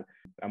local.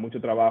 Hay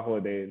mucho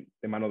trabajo de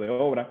mano de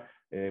obra,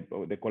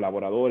 de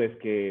colaboradores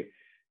que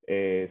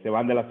se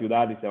van de la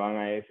ciudad y se van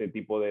a ese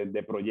tipo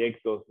de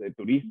proyectos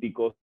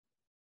turísticos.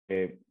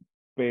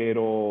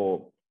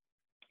 Pero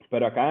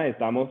acá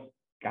estamos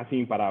casi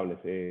imparables.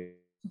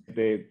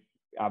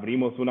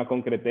 Abrimos una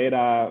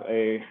concretera,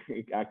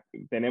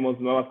 tenemos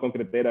nuevas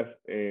concreteras,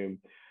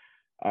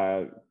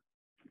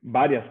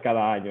 varias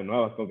cada año,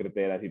 nuevas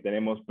concreteras, y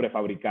tenemos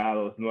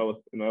prefabricados,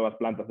 nuevas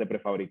plantas de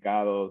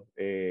prefabricados,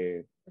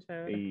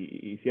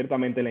 y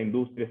ciertamente la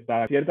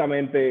industria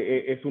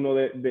ciertamente es uno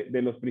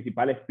de los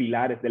principales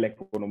pilares de la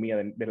economía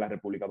de la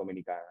República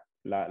Dominicana,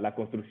 la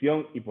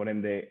construcción y por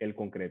ende el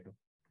concreto.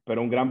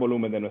 Pero un gran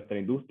volumen de nuestra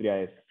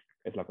industria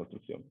es la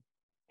construcción.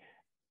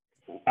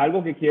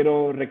 Algo que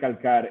quiero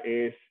recalcar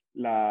es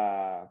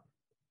la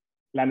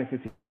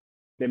necesidad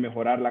de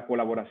mejorar la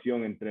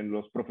colaboración entre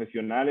los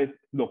profesionales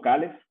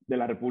locales de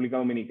la República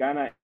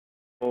Dominicana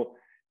o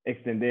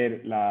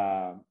extender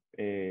la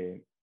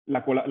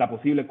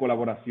posible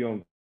colaboración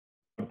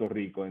con Puerto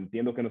Rico.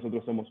 Entiendo que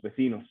nosotros somos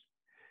vecinos,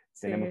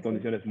 tenemos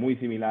condiciones muy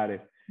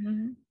similares.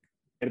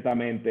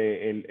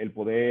 Ciertamente el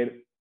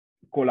poder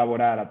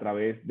colaborar a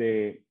través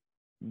de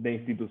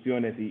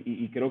instituciones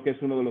y creo que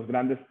es uno de los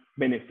grandes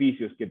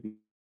beneficios que tiene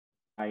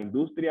la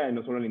industria, y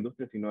no solo la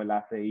industria, sino el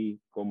ACI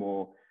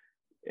como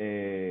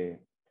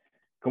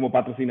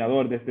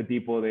patrocinador de este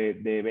tipo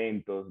de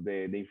eventos,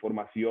 de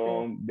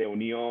información, de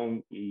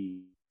unión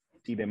y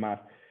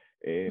demás.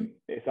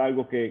 Es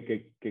algo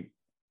que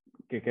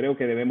creo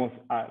que debemos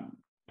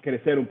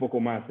crecer un poco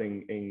más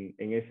en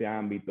ese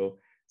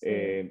ámbito.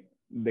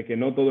 de que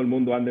no todo el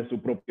mundo ande en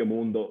su propio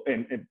mundo,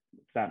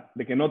 o sea,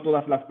 de que no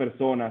todas las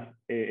personas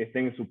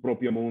estén en su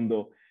propio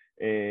mundo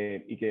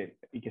y que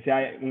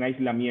sea un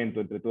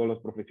aislamiento entre todos los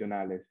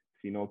profesionales,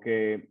 sino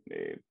que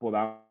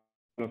podamos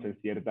en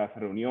ciertas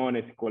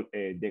reuniones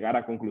llegar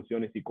a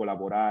conclusiones y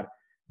colaborar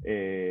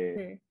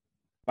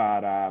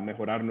para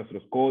mejorar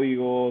nuestros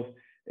códigos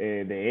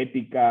de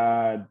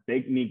ética,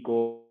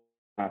 técnicos.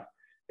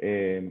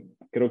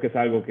 Creo que es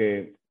algo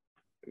que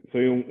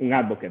soy un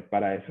advocate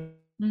para eso.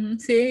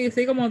 Sí,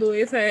 sí, como tú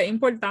dices, es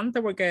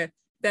importante porque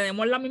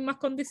tenemos las mismas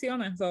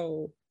condiciones,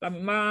 las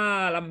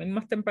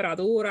mismas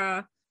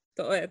temperaturas,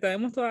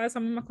 tenemos todas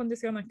esas mismas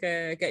condiciones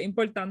que es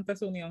importante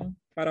su unión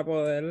para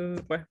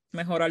poder pues,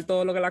 mejorar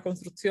todo lo que es la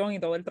construcción y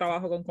todo el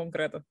trabajo con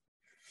concreto.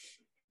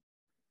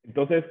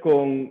 Entonces,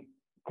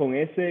 con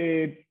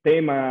ese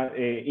tema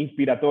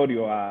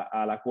inspiratorio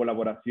a la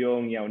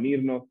colaboración y a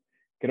unirnos,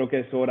 creo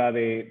que es hora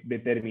de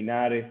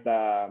terminar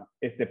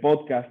este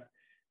podcast.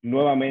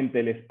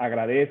 Nuevamente les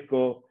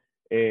agradezco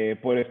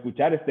por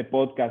escuchar este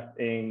podcast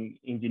en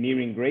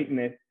Engineering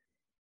Greatness.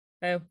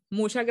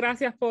 Muchas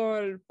gracias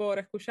por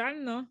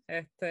escucharnos.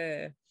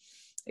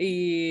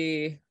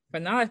 Y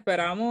pues nada,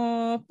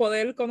 esperamos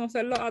poder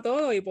conocerlos a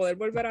todos y poder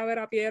volver a ver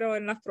a Piero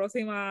en la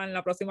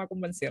próxima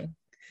convención.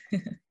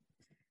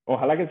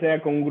 Ojalá que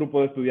sea con un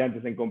grupo de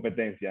estudiantes en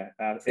competencia.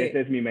 Sí. Esa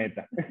es mi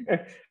meta.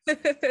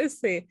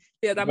 Sí,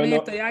 yo también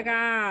estoy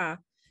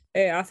acá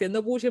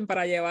haciendo pushing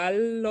para llevar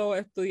los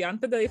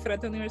estudiantes de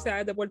diferentes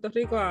universidades de Puerto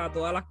Rico a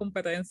todas las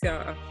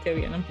competencias que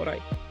vienen por ahí.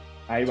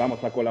 Ahí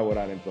vamos a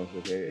colaborar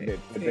entonces.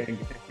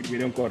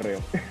 Escribiré un correo.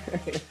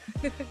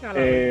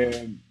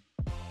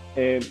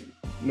 Sí.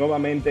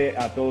 Nuevamente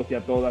a todos y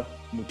a todas,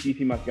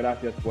 muchísimas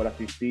gracias por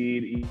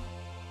asistir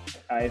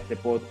a este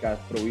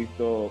podcast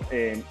provisto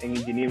en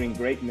Engineering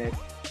Greatness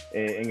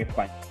en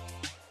España.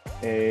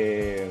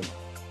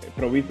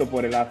 Provisto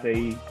por el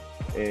ACI.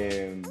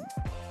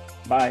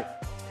 Bye.